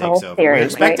 Ospen takes over. We were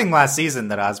expecting last season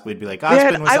that Ospen would be like,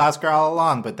 Ospen was Oscar all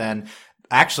along, but then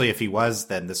actually, if he was,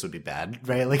 then this would be bad,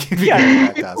 right? Like, it'd be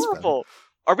horrible.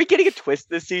 Are we getting a twist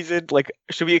this season? Like,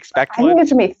 should we expect one? I think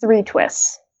there's going to be 3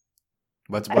 twists.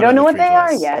 I don't know what they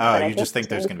are yet. Oh, you just think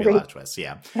there's going to be a lot of twists.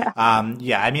 Yeah.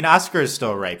 I mean, Oscar is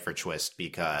still right for twist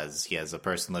because he has a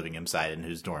person living inside and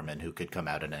who's dormant who could come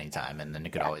out at any time, and then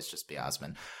it could always just be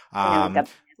Osmond.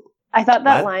 I thought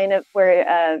that line of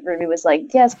where RWBY was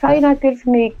like, "Yeah, it's probably not good for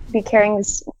me to be carrying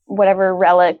this whatever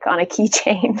relic on a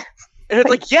keychain." And it's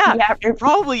like, it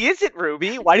probably isn't,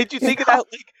 RWBY. Why did you think of that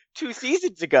like 2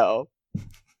 seasons ago?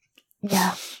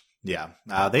 Yeah. Yeah,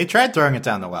 they tried throwing it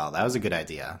down the well. That was a good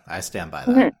idea. I stand by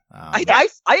that.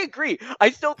 I agree.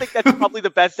 I still think that's probably the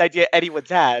best idea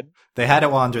anyone's had. They had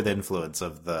it while under the influence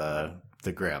of the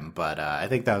Grimm, but I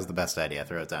think that was the best idea.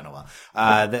 Throw it down the well.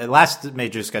 The last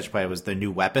major sketch play was the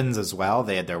new weapons as well.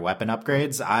 They had their weapon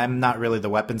upgrades. I'm not really the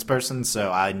weapons person,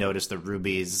 so I noticed that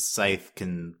RWBY's scythe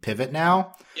can pivot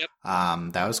now. Yep.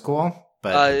 That was cool.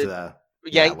 But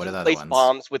what are the other ones?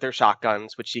 Bombs with her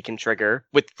shotguns, which she can trigger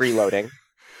with freeloading.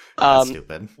 That's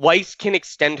stupid. Weiss can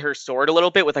extend her sword a little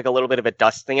bit with like a little bit of a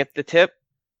dust thing at the tip.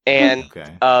 And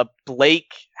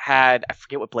Blake had, I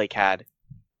forget what Blake had.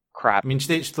 Crap. I mean,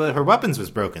 her weapons was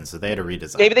broken, so they had to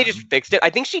redesign. Maybe they just fixed it. I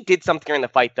think she did something during the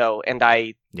fight though, and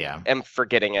I am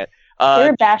forgetting it. They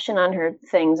were bashing on her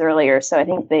things earlier, so I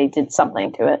think they did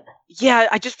something to it. Yeah,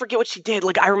 I just forget what she did.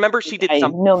 Like I remember she did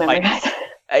something. No memory.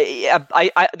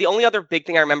 The only other big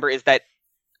thing I remember is that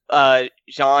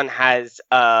Jean has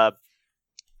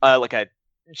like a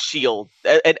shield,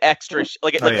 an extra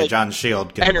John's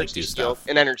shield can energy like, do shield, stuff.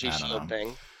 An energy shield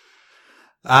thing.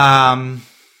 Yeah.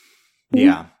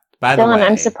 By the Dylan, way,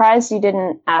 I'm surprised you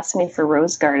didn't ask me for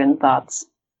Rose Garden thoughts.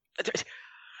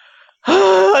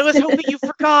 I was hoping you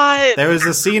forgot. There was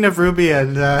a scene of RWBY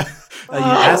and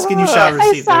ask and you shall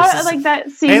receive. I saw There's like that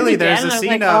scene. Haley, again, there's a and I was scene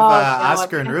like, of oh, no,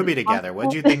 Oscar I'm and Ruby gonna- together. What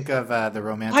do you think of the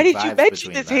romantic Why did vibes you mention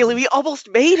between this, them? Haley? We almost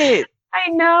made it. I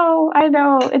know.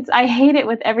 I hate it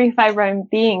with every fiber I'm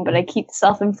being, but I keep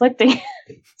self-inflicting.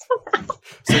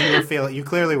 So you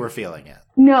clearly were feeling it.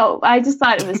 No, I just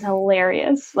thought it was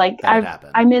hilarious. Like That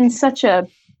happened. I'm in such a,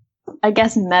 I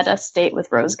guess, meta state with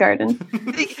Rose Garden.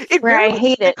 It Where very I much-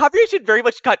 hate the it. conversation very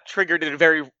much got triggered in a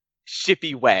very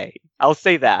shippy way. I'll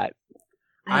say that.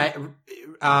 I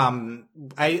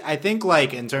think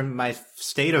like in terms of my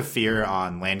state of fear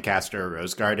on Lancaster or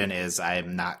Rose Garden is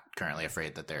I'm not currently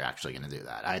afraid that they're actually going to do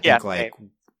that. I think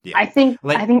Yeah, I think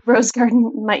Like- I think Rose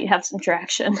Garden might have some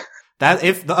traction. that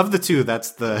if of the two,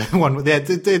 that's the one that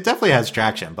it definitely has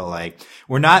traction. But like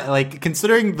we're not like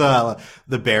considering the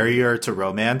barrier to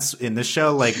romance in this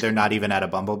show, like they're not even at a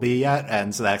Bumblebee yet,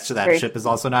 and so that Right. ship is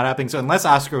also not happening. So unless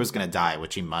Oscar was going to die,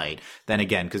 which he might, then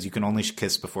again because you can only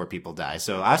kiss before people die,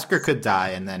 so Oscar could die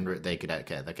and then they could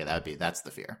okay that's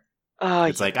the fear.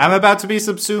 It's like I'm about to be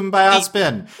subsumed by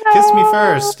Ospin. Kiss me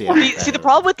first. Yeah. See, the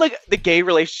problem with like the gay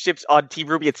relationships on Team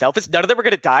Ruby itself is none of them are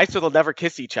going to die, so they'll never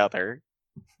kiss each other.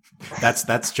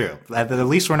 That's true. At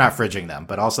least we're not fridging them,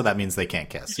 but also that means they can't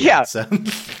kiss. Yeah. So.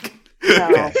 So,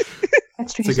 Okay.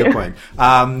 that's true. That's a too. good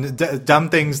point. Dumb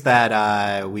things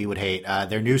that we would hate.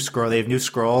 They have new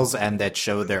scrolls and that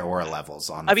show their aura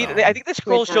levels on the I mean, phone. I think the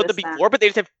scrolls showed them noticed that. before, but they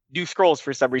just have new scrolls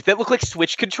for some reason. They look like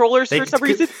Switch controllers for some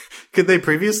reason. Could they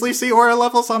previously see aura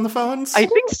levels on the phones? I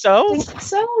think so. I think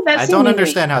so. That I seemed don't neat,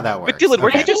 understand how that works. But Dylan, were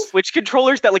Okay. they just Switch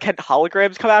controllers that like had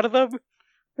holograms come out of them?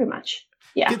 pretty much.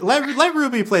 Yeah. Let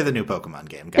Ruby play the new Pokemon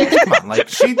game, guys. Come on, like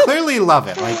she clearly love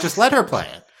it. Like just let her play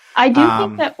it. I do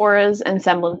Um, think that auras and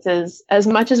semblances, as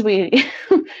much as we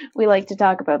we like to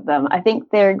talk about them, I think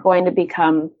they're going to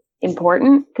become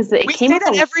important because it We came say up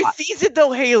that a every lot. season,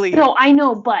 though, Haley. No, I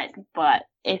know, but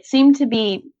it seemed to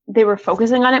be they were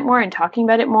focusing on it more and talking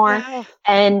about it more, Yeah.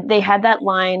 and they had that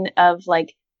line of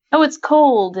like, "Oh, it's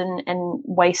cold," and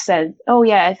Weiss said, "Oh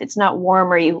yeah, if it's not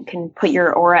warm or you can put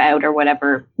your aura out or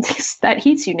whatever, that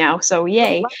heats you now." So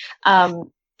yay.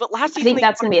 But last I season, think they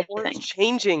that's talked gonna be a about auras thing.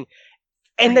 changing,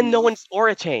 and then no one's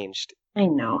aura changed. I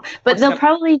know, but What's they'll that?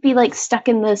 probably be like stuck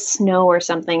in the snow or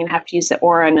something and have to use the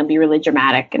aura, and it'll be really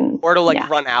dramatic. And Or it'll like yeah,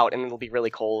 run out and it'll be really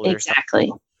cold or something.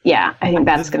 exactly. Yeah, I think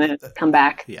that's gonna come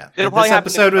back. Yeah, It'll probably this happen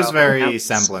episode in was about- very Yeah.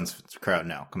 semblance.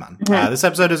 No, come on. Mhm. This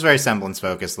episode is very semblance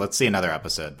focused. Let's see another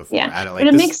episode before. Yeah, I don't but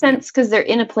it makes sense because they're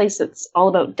in a place that's all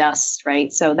about dust,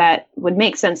 right? So that would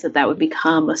make sense that would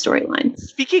become a storyline.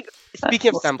 Speaking of we'll see.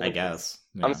 I semblance, guess.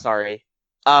 I'm Yeah. sorry.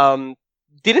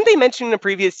 Didn't they mention in a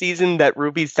previous season that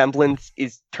Ruby's semblance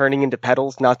is turning into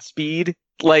petals, not speed?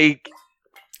 Like,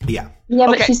 Yeah. Yeah,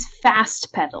 but Okay. she's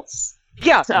fast pedals.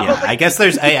 yeah, So Yeah, I guess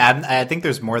there's. I think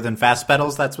there's more than fast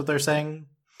pedals. That's what they're saying.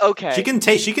 okay.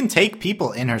 She can take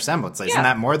people in her semblance. Isn't Yeah.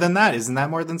 that more than that? Isn't that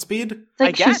more than speed? it's like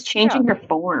I guess, she's changing her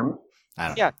form. I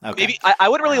don't Yeah, know. Okay. maybe I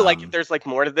would really like Um, if there's like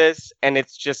more to this, and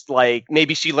it's just like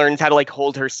maybe she learns how to like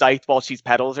hold her scythe while she's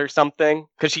petals or something,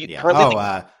 because she Yeah. currently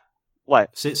Oh,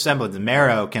 what? semblance.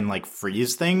 Marrow can like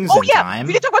freeze things Oh in yeah, time.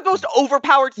 we can talk about the most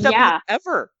overpowered semblance Yeah.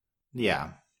 ever. Yeah.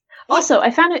 Also,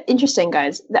 I found it interesting,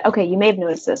 guys. Okay, you may have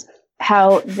noticed this.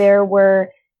 How there were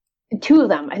two of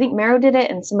them. I think Marrow did it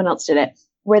and someone else did it.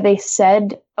 Where they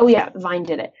said, "Oh yeah, Vine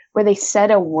did it." Where they said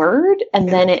a word and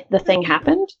then the thing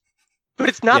happened. But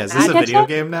it's not Yeah, is this a magic. video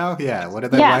game now? Yeah. What are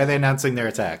they? Yeah. Why are they announcing their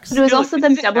attacks? But it was Dude, also this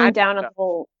them isn't doubling magic, down on though. the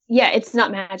whole. Yeah, it's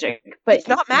not magic, but It's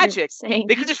not you're magic. Saying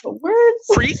They could just the words.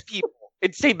 Freeze people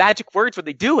and say magic words when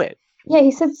they do it. Yeah,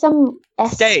 he said some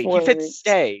S Stay. word. He said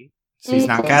stay. So he's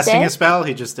not Did he casting say? a spell.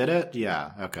 He just did it.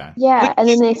 Yeah. Okay. Yeah, Like, and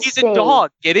then they he's stayed. a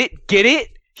dog. Get it? Get it?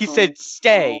 He Oh. said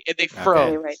stay, and they Okay.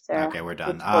 froze. Right, Sarah. Okay, we're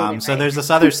done. You're totally So right. there's this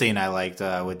other scene I liked.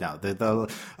 The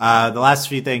last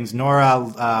few things.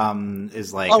 Nora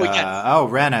is like, Oh, yes. "Oh,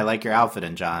 Ren, I like your outfit,"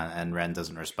 and Ren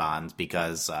doesn't respond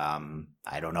because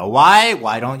I don't know why.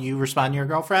 Why don't you respond to your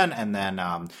girlfriend? And then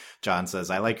John says,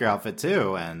 "I like your outfit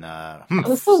too." And That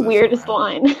was the says weirdest Nora.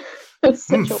 line. It was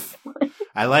such a Humph. weird line.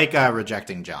 I like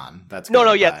rejecting John. That's No,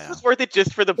 good. yeah, this was worth it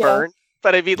just for the Yeah. burn.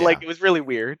 But I mean, Yeah. like, it was really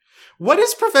weird. What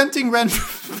is preventing Ren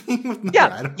from being with Nora?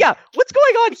 Yeah, yeah. What's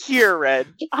going on here, Red?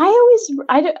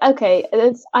 Okay,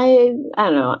 I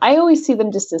don't know. I always see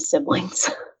them just as siblings.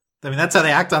 I mean, that's how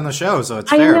they act on the show, so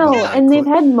it's I fair. know, but, like, and they've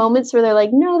had moments where they're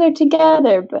like, no, they're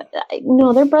together, but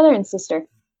no, they're brother and sister.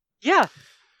 Yeah.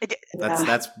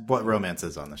 that's what romance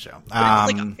is on the show.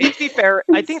 Like, to be fair,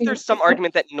 I think there's some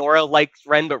argument that Nora likes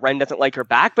Ren, but Ren doesn't like her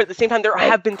back. But at the same time, there Right.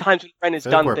 have been times when Ren has I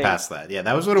think done we're things. past that. Yeah,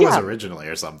 that was what it was Yeah. originally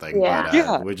or something. Yeah. But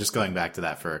Yeah. we're just going back to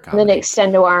that for a And then comedy.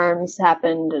 Extendo Arms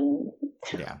happened, and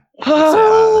Yeah.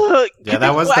 Yeah,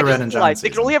 that was the Ren and John They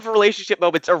season. can only have relationship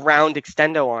moments around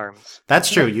Extendo arms. That's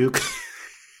true. You.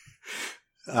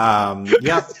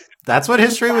 Yeah, that's what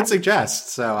history would suggest.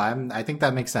 So I think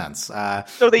that makes sense.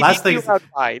 So they last need to thing, be around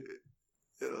Vine.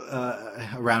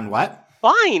 Around what?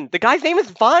 Vine. The guy's name is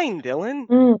Vine, Dylan.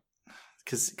 Mm.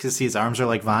 Because his arms are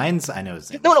like vines. I know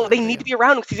his name. No, they need to be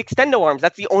around because he's Extendo arms.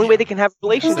 That's the only way they can have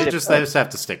relationships. They just have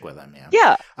to stick with him.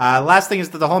 Yeah. Yeah. Last thing is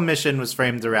that the whole mission was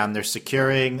framed around they're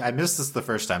securing. I missed this the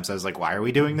first time, so I was like, "Why are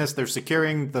we doing this?" They're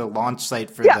securing the launch site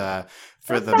for the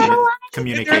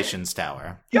communications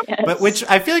tower. Yes. But which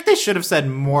I feel like they should have said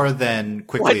more than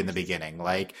quickly in the beginning.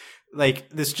 Like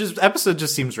this episode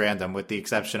just seems random, with the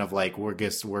exception of like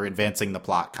we're advancing the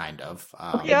plot kind of.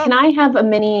 Yeah. Can I have a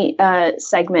mini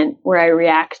segment where I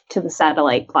react to the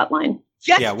satellite plotline?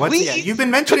 Yes, Yeah, please. you've been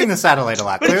mentioning the satellite a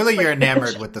lot. Clearly, you're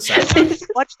enamored with the satellite. As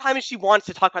much time as she wants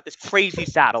to talk about this crazy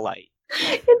satellite.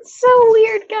 It's so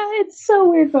weird, guys. It's so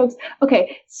weird, folks.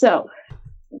 Okay, so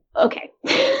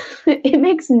it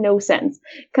makes no sense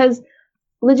because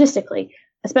logistically,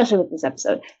 especially with this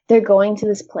episode, they're going to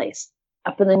this place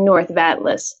up in the north of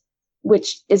Atlas,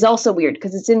 which is also weird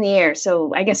because it's in the air.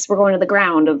 So I guess we're going to the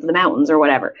ground of the mountains or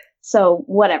whatever. So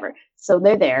whatever. So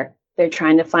they're there. They're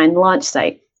trying to find the launch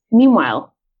site.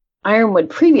 Meanwhile, Ironwood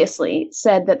previously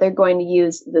said that they're going to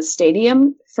use the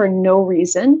stadium for no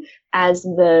reason as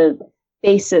the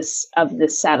basis of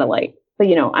this satellite. But,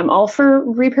 I'm all for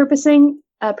repurposing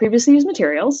previously used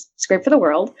materials. It's great for the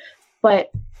world.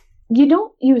 But you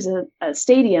don't use a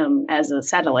stadium as a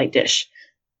satellite dish.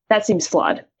 That seems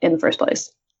flawed in the first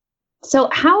place. So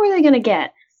how are they going to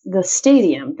get the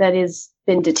stadium that has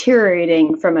been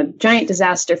deteriorating from a giant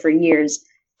disaster for years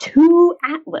to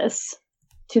Atlas,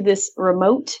 to this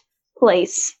remote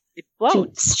place, It to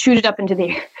floats. shoot it up into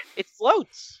the air? It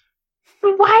floats.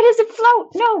 Why does it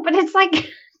float? No, but it's like,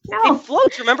 no. It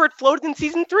floats. Remember, it floated in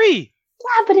season 3.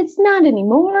 Yeah, but it's not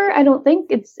anymore. I don't think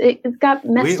it's got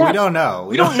messed We up. don't know.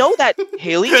 We don't know that,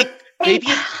 Haley.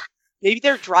 Maybe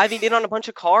they're driving in on a bunch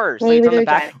of cars. Maybe Like, on the they're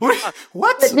back.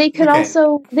 What? But they could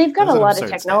also, they've got Those a are lot of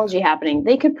absurd technology happening.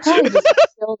 They could probably just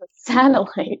build a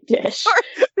satellite dish.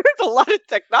 There's a lot of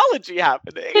technology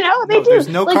happening. They No, do. there's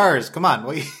no Like, cars. Come on.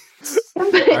 Wait.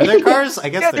 Are there cars? I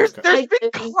guess Yeah, there's there's cars.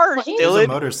 been cars, planes? There's a Dylan.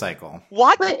 motorcycle.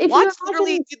 Watch But if Watch you're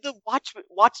literally watching- did the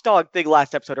Watchdog thing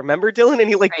last episode. Remember, Dylan? And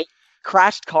he Right.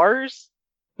 crashed cars.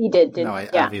 He did. No,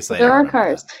 Yeah, obviously I there don't are remember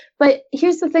cars. that. But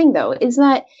here's the thing, though, is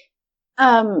that,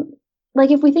 like,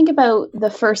 if we think about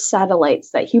the first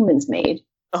satellites that humans made,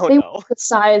 Oh they no. were the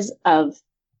size of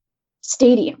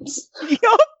stadiums.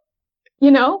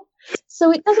 Yup.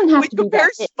 So it doesn't have We to be compare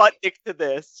that. Sputnik to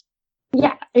this.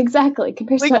 Yeah, exactly.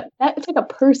 Compared Like- to that took a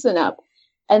person up,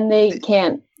 and they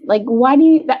can't. Like, why do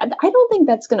you? I don't think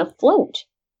that's going to float.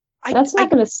 That's not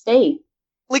going to stay.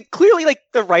 Like, clearly, like,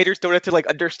 the writers don't have to like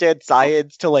understand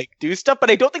science to like do stuff,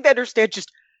 but I don't think they understand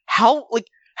just how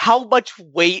much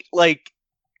weight like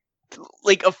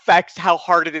affects how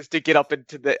hard it is to get up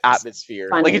into the atmosphere.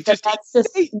 Funny, Like, it's but just that's just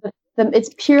it's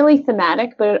purely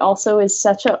thematic, but it also is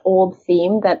such an old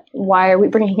theme that why are we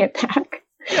bringing it back?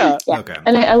 yeah. Yeah. Okay.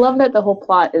 And I love that the whole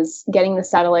plot is getting the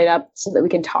satellite up so that we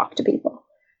can talk to people.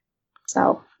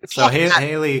 So So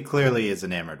Haley clearly is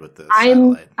enamored with this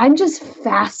I'm satellite. just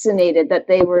fascinated that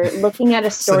they were looking at a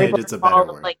Fascinated storybook is a better all of,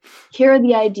 word. like, here are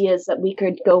the ideas that we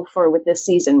could go for with this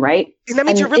season, right? And that means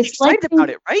And you're really it's like- excited about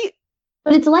it, right?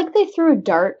 But it's like they threw a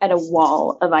dart at a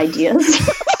wall of ideas.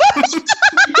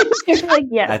 They're like,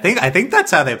 yeah. I think that's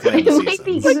how they play the It might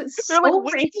be seasons. because it's They're so like,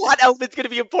 which random. plot element's going to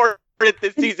be important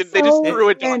this season? They so just threw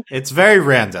it. random. It's very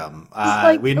random.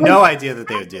 like- We had no idea that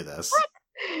they would do this.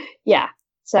 Yeah.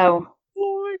 So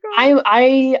Oh my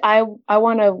god! I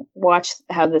want to watch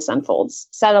how this unfolds.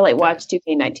 Satellite Watch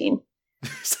 2K19.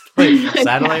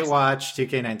 Satellite Watch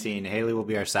 2K19. Haley will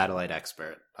be our satellite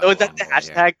expert. Oh, is that along the way here.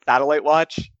 hashtag Satellite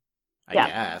Watch? I Yeah.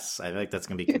 guess. I feel like that's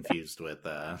going to be confused with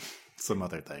some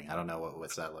other thing. I don't know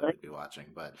what satellite we'd be watching,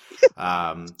 but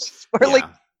Or like, yeah.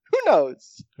 who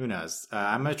knows? Who knows?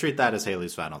 I'm going to treat that as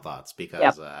Haley's final thoughts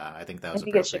because Yep. I think that was I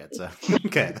think it should appropriate. So,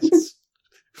 okay.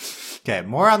 Okay,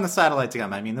 more on the satellite to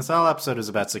come. I mean, this whole episode is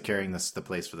about securing the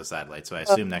place for the satellite, so I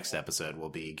assume next episode we'll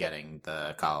be getting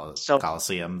the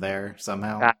Coliseum there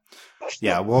somehow. Yeah.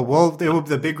 Yeah,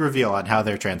 the big reveal on how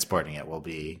they're transporting it will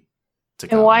be to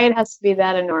come. And why it has to be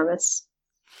that enormous.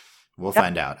 We'll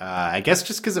find out. I guess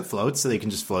just because it floats, so they can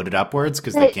just float it upwards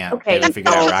because they can't Okay, barely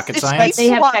figure out no, rocket it's- science. They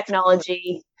have What?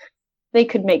 technology. They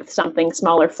could make something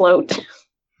smaller float.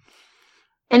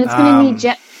 And it's going to need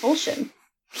jet propulsion.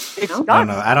 It's No? I don't not.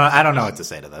 know. I don't know what to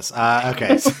say to this.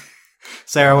 Okay,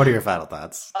 Sarah, what are your final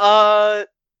thoughts? I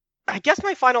I guess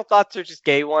my final thoughts are just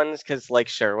gay ones because, like,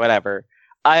 sure, whatever.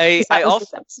 I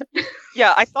also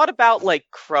I thought about like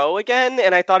Crow again,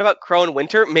 and I thought about Crow and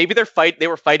Winter. Maybe they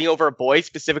were fighting over a boy,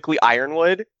 specifically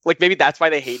Ironwood. Like maybe that's why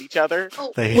they hate each other.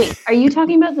 Oh, wait, are you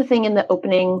talking about the thing in the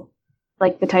opening,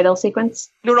 like the title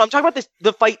sequence? No, I'm talking about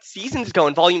the fight seasons ago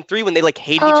in Volume 3 when they like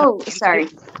hate each other. Oh, sorry.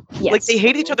 Yes. Like they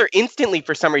hate each other instantly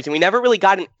for some reason. We never really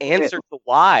got an answer to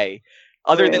why,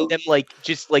 other than them like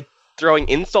just like throwing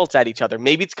insults at each other.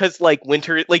 Maybe it's because like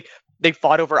Winter like. They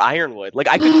fought over Ironwood. Like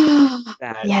I could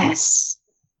that. Yes.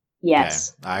 Okay.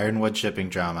 Ironwood shipping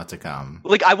drama to come.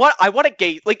 Like I want a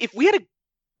gay like if we had a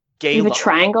gay a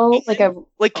triangle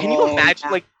like can you imagine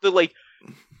like the like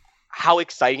how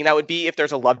exciting that would be if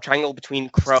there's a love triangle between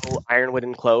Crow, Ironwood,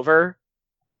 and Clover?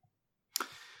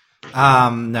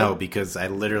 No, because I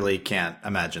literally can't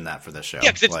imagine that for the show.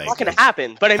 Yeah, because it's not going to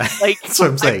happen. But I'm like, that's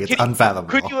what I'm saying. It's unfathomable.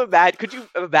 Could you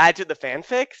imagine the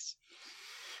fanfics?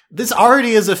 This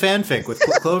already is a fanfic. With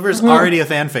Clover's already a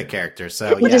fanfic character,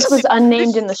 so he just was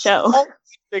unnamed in the show. All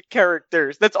fanfic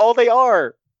characters. That's all they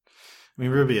are. I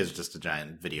mean, Ruby is just a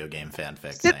giant video game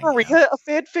fanfic. Is Maria a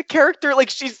fanfic character? Like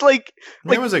she's like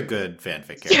there was a good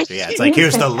fanfic character. Yeah, it's like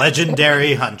here's the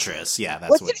legendary huntress. Yeah,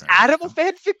 that's what's Adam a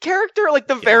fanfic character? Like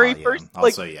the very first.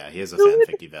 Also, he is a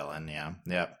fanfic villain. Yeah,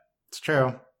 yep, it's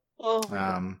true.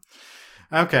 Oh.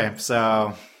 Okay,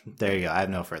 so there you go. I have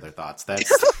no further thoughts. That's.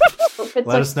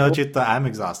 Let us know what you thought. I'm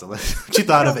exhausted. What you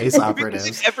thought of Ace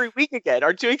Operatives every week again.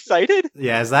 Aren't you excited?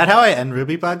 Yeah, is that how I end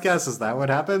Ruby podcasts? Is that what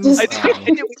happens? I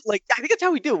think that's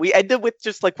how we do. We end it with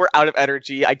just like we're out of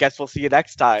energy. I guess we'll see you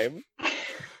next time.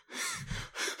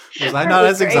 Was I not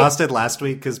as exhausted last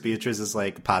week because Beatrice is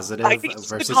like positive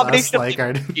versus us? Like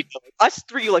us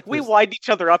three, like we wind each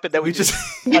other up and then we just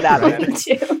cut out of it.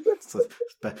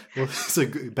 It's a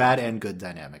bad and good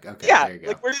dynamic. Okay, yeah, there you go.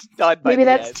 Like we're just done. Maybe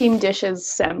that's end. Team Dish's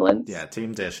semblance. Yeah,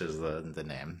 Team Dish is the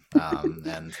name,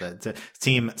 and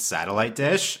Team Satellite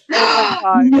Dish.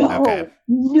 No, okay.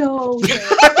 No.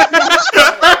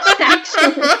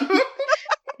 Actually,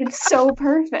 it's so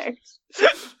perfect.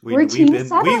 We're Team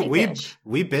Satellite Dish.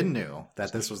 We've been new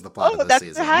that this was the plot of the that's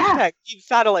season. The hashtag Team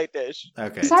Satellite Dish.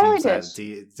 Okay, Satellite Dish.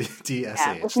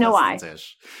 DSH. With no I.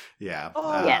 Dish. Yeah.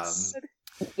 Yes.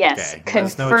 Yes, okay.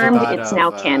 Confirmed it's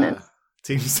now canon.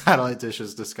 Team Satellite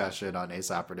Dish's discussion on Ace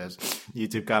Operatives.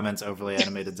 YouTube comments,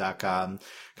 overlyanimated.com.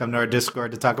 Come to our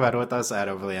Discord to talk about it with us at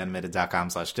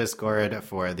overlyanimated.com/Discord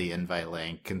for the invite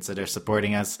link. Consider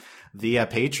supporting us via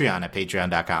Patreon at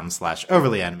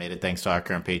patreon.com/overlyanimated. Thanks to our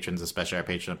current patrons, especially our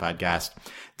patron podcast,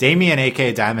 Damien,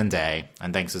 a.k.a. Diamond Day.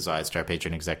 And thanks as always to our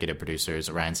patron executive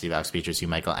producers, Ryan Seavox, Beatrice, Hugh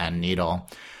Michael, and Needle.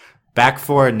 Back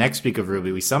for next week of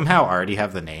Ruby, we somehow already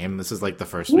have the name. This is like the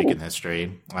first week in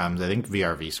history. I think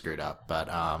VRV screwed up, but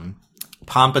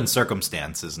Pomp and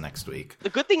Circumstance is next week. The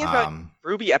good thing about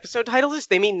Ruby episode titles is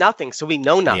they mean nothing, so we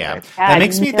know nothing. Yeah, that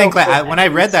makes me think. Like, when I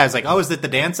read that, I was like, "Oh, is it the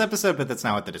dance episode?" But that's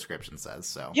not what the description says.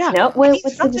 So yeah, no, what's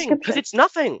the description? Because it's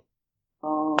nothing.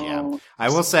 Oh. Yeah, I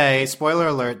will say, spoiler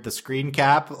alert: the screen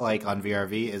cap, like on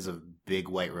VRV, is a big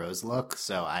white rose look.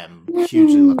 So I am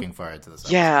hugely looking forward to this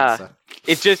episode. Yeah, so.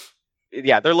 It's just.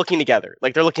 Yeah, they're looking together.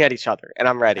 Like, they're looking at each other, and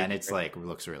I'm ready. And it's, like,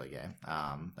 looks really gay.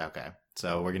 Okay.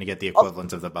 So we're going to get the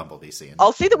equivalent of the Bumblebee scene.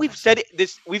 I'll say that we've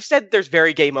said there's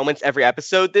very gay moments every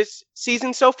episode this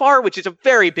season so far, which is a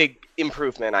very big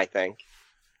improvement, I think.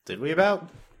 Did we about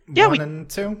 1 and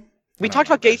 2? We talked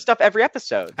about gay stuff every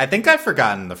episode. I think I've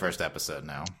forgotten the first episode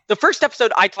now. The first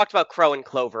episode, I talked about Crow and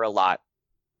Clover a lot.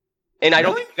 And I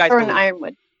don't think you guys... Or an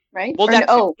Ironwood, right? Well, that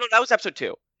was episode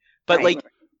 2. But, like,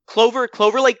 Clover,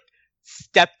 like,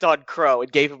 stepped on Crow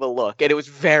and gave him a look, and it was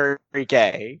very, very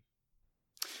gay.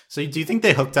 So do you think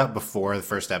they hooked up before the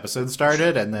first episode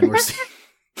started, and then we're seeing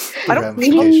I don't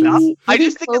think I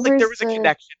just think that, like, there was a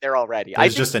connection there already.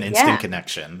 It's just an instant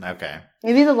connection. Okay.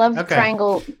 Maybe the love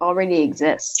triangle already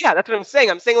exists. Yeah, that's what I'm saying.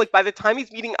 I'm saying, like, by the time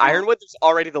he's meeting Ironwood, there's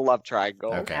already the love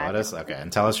triangle. Okay,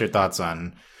 and tell us your thoughts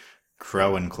on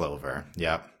Crow and Clover.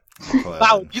 Yep.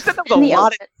 Wow, you said that was a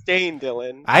lot of disdain,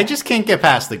 Dylan. I just can't get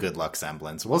past the good luck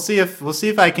semblance. We'll see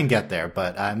if I can get there,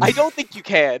 but I don't think you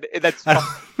can. That's I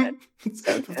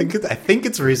think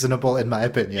it's reasonable in my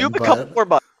opinion. You have a couple more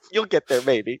months. You'll get there,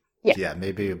 maybe. Yeah,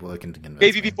 maybe we can convince.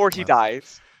 Maybe before he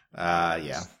dies.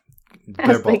 Yeah.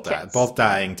 They're both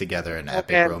dying together in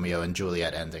epic Romeo and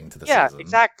Juliet ending to the season.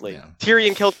 Exactly. Yeah.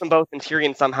 Tyrion kills them both, and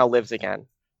Tyrion somehow lives again.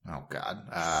 Oh God!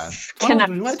 Cannot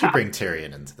why'd you stop. bring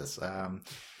Tyrion into this?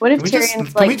 What if Can we just,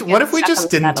 Tyrion's can we, like? what if we stuck on just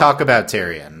the didn't saddle? talk about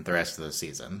Tyrion the rest of the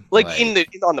season? Like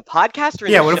on the podcast or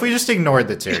in yeah, the what show? if we just ignored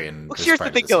the Tyrion? Look, this here's the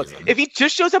part thing of though. season? If he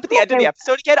just shows up at the end of the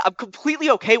episode again, I'm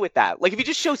completely okay with that. Like if he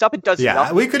just shows up and does yeah,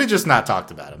 nothing. we could have just not talked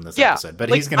about him this episode,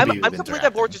 but like, he's going to be I'm completely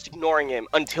on board just ignoring him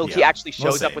until he Yeah, actually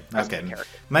we'll shows up see. with the rest of Okay. the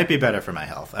character. Might be better for my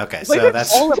health. Okay, Like, so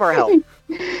that's all of our help.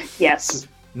 Yes.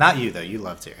 not you though. You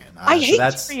love Tyrion. I hate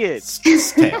that's Tyrion.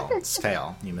 It's Tail. It's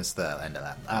Tail. You missed the end of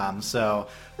that. So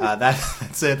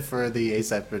that's it for the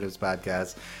Ace Operatives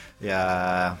podcast.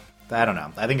 Yeah, I don't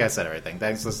know. I think I said everything.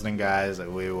 Thanks for listening, guys.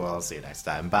 We will see you next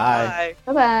time. Bye.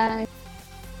 Bye. Bye bye.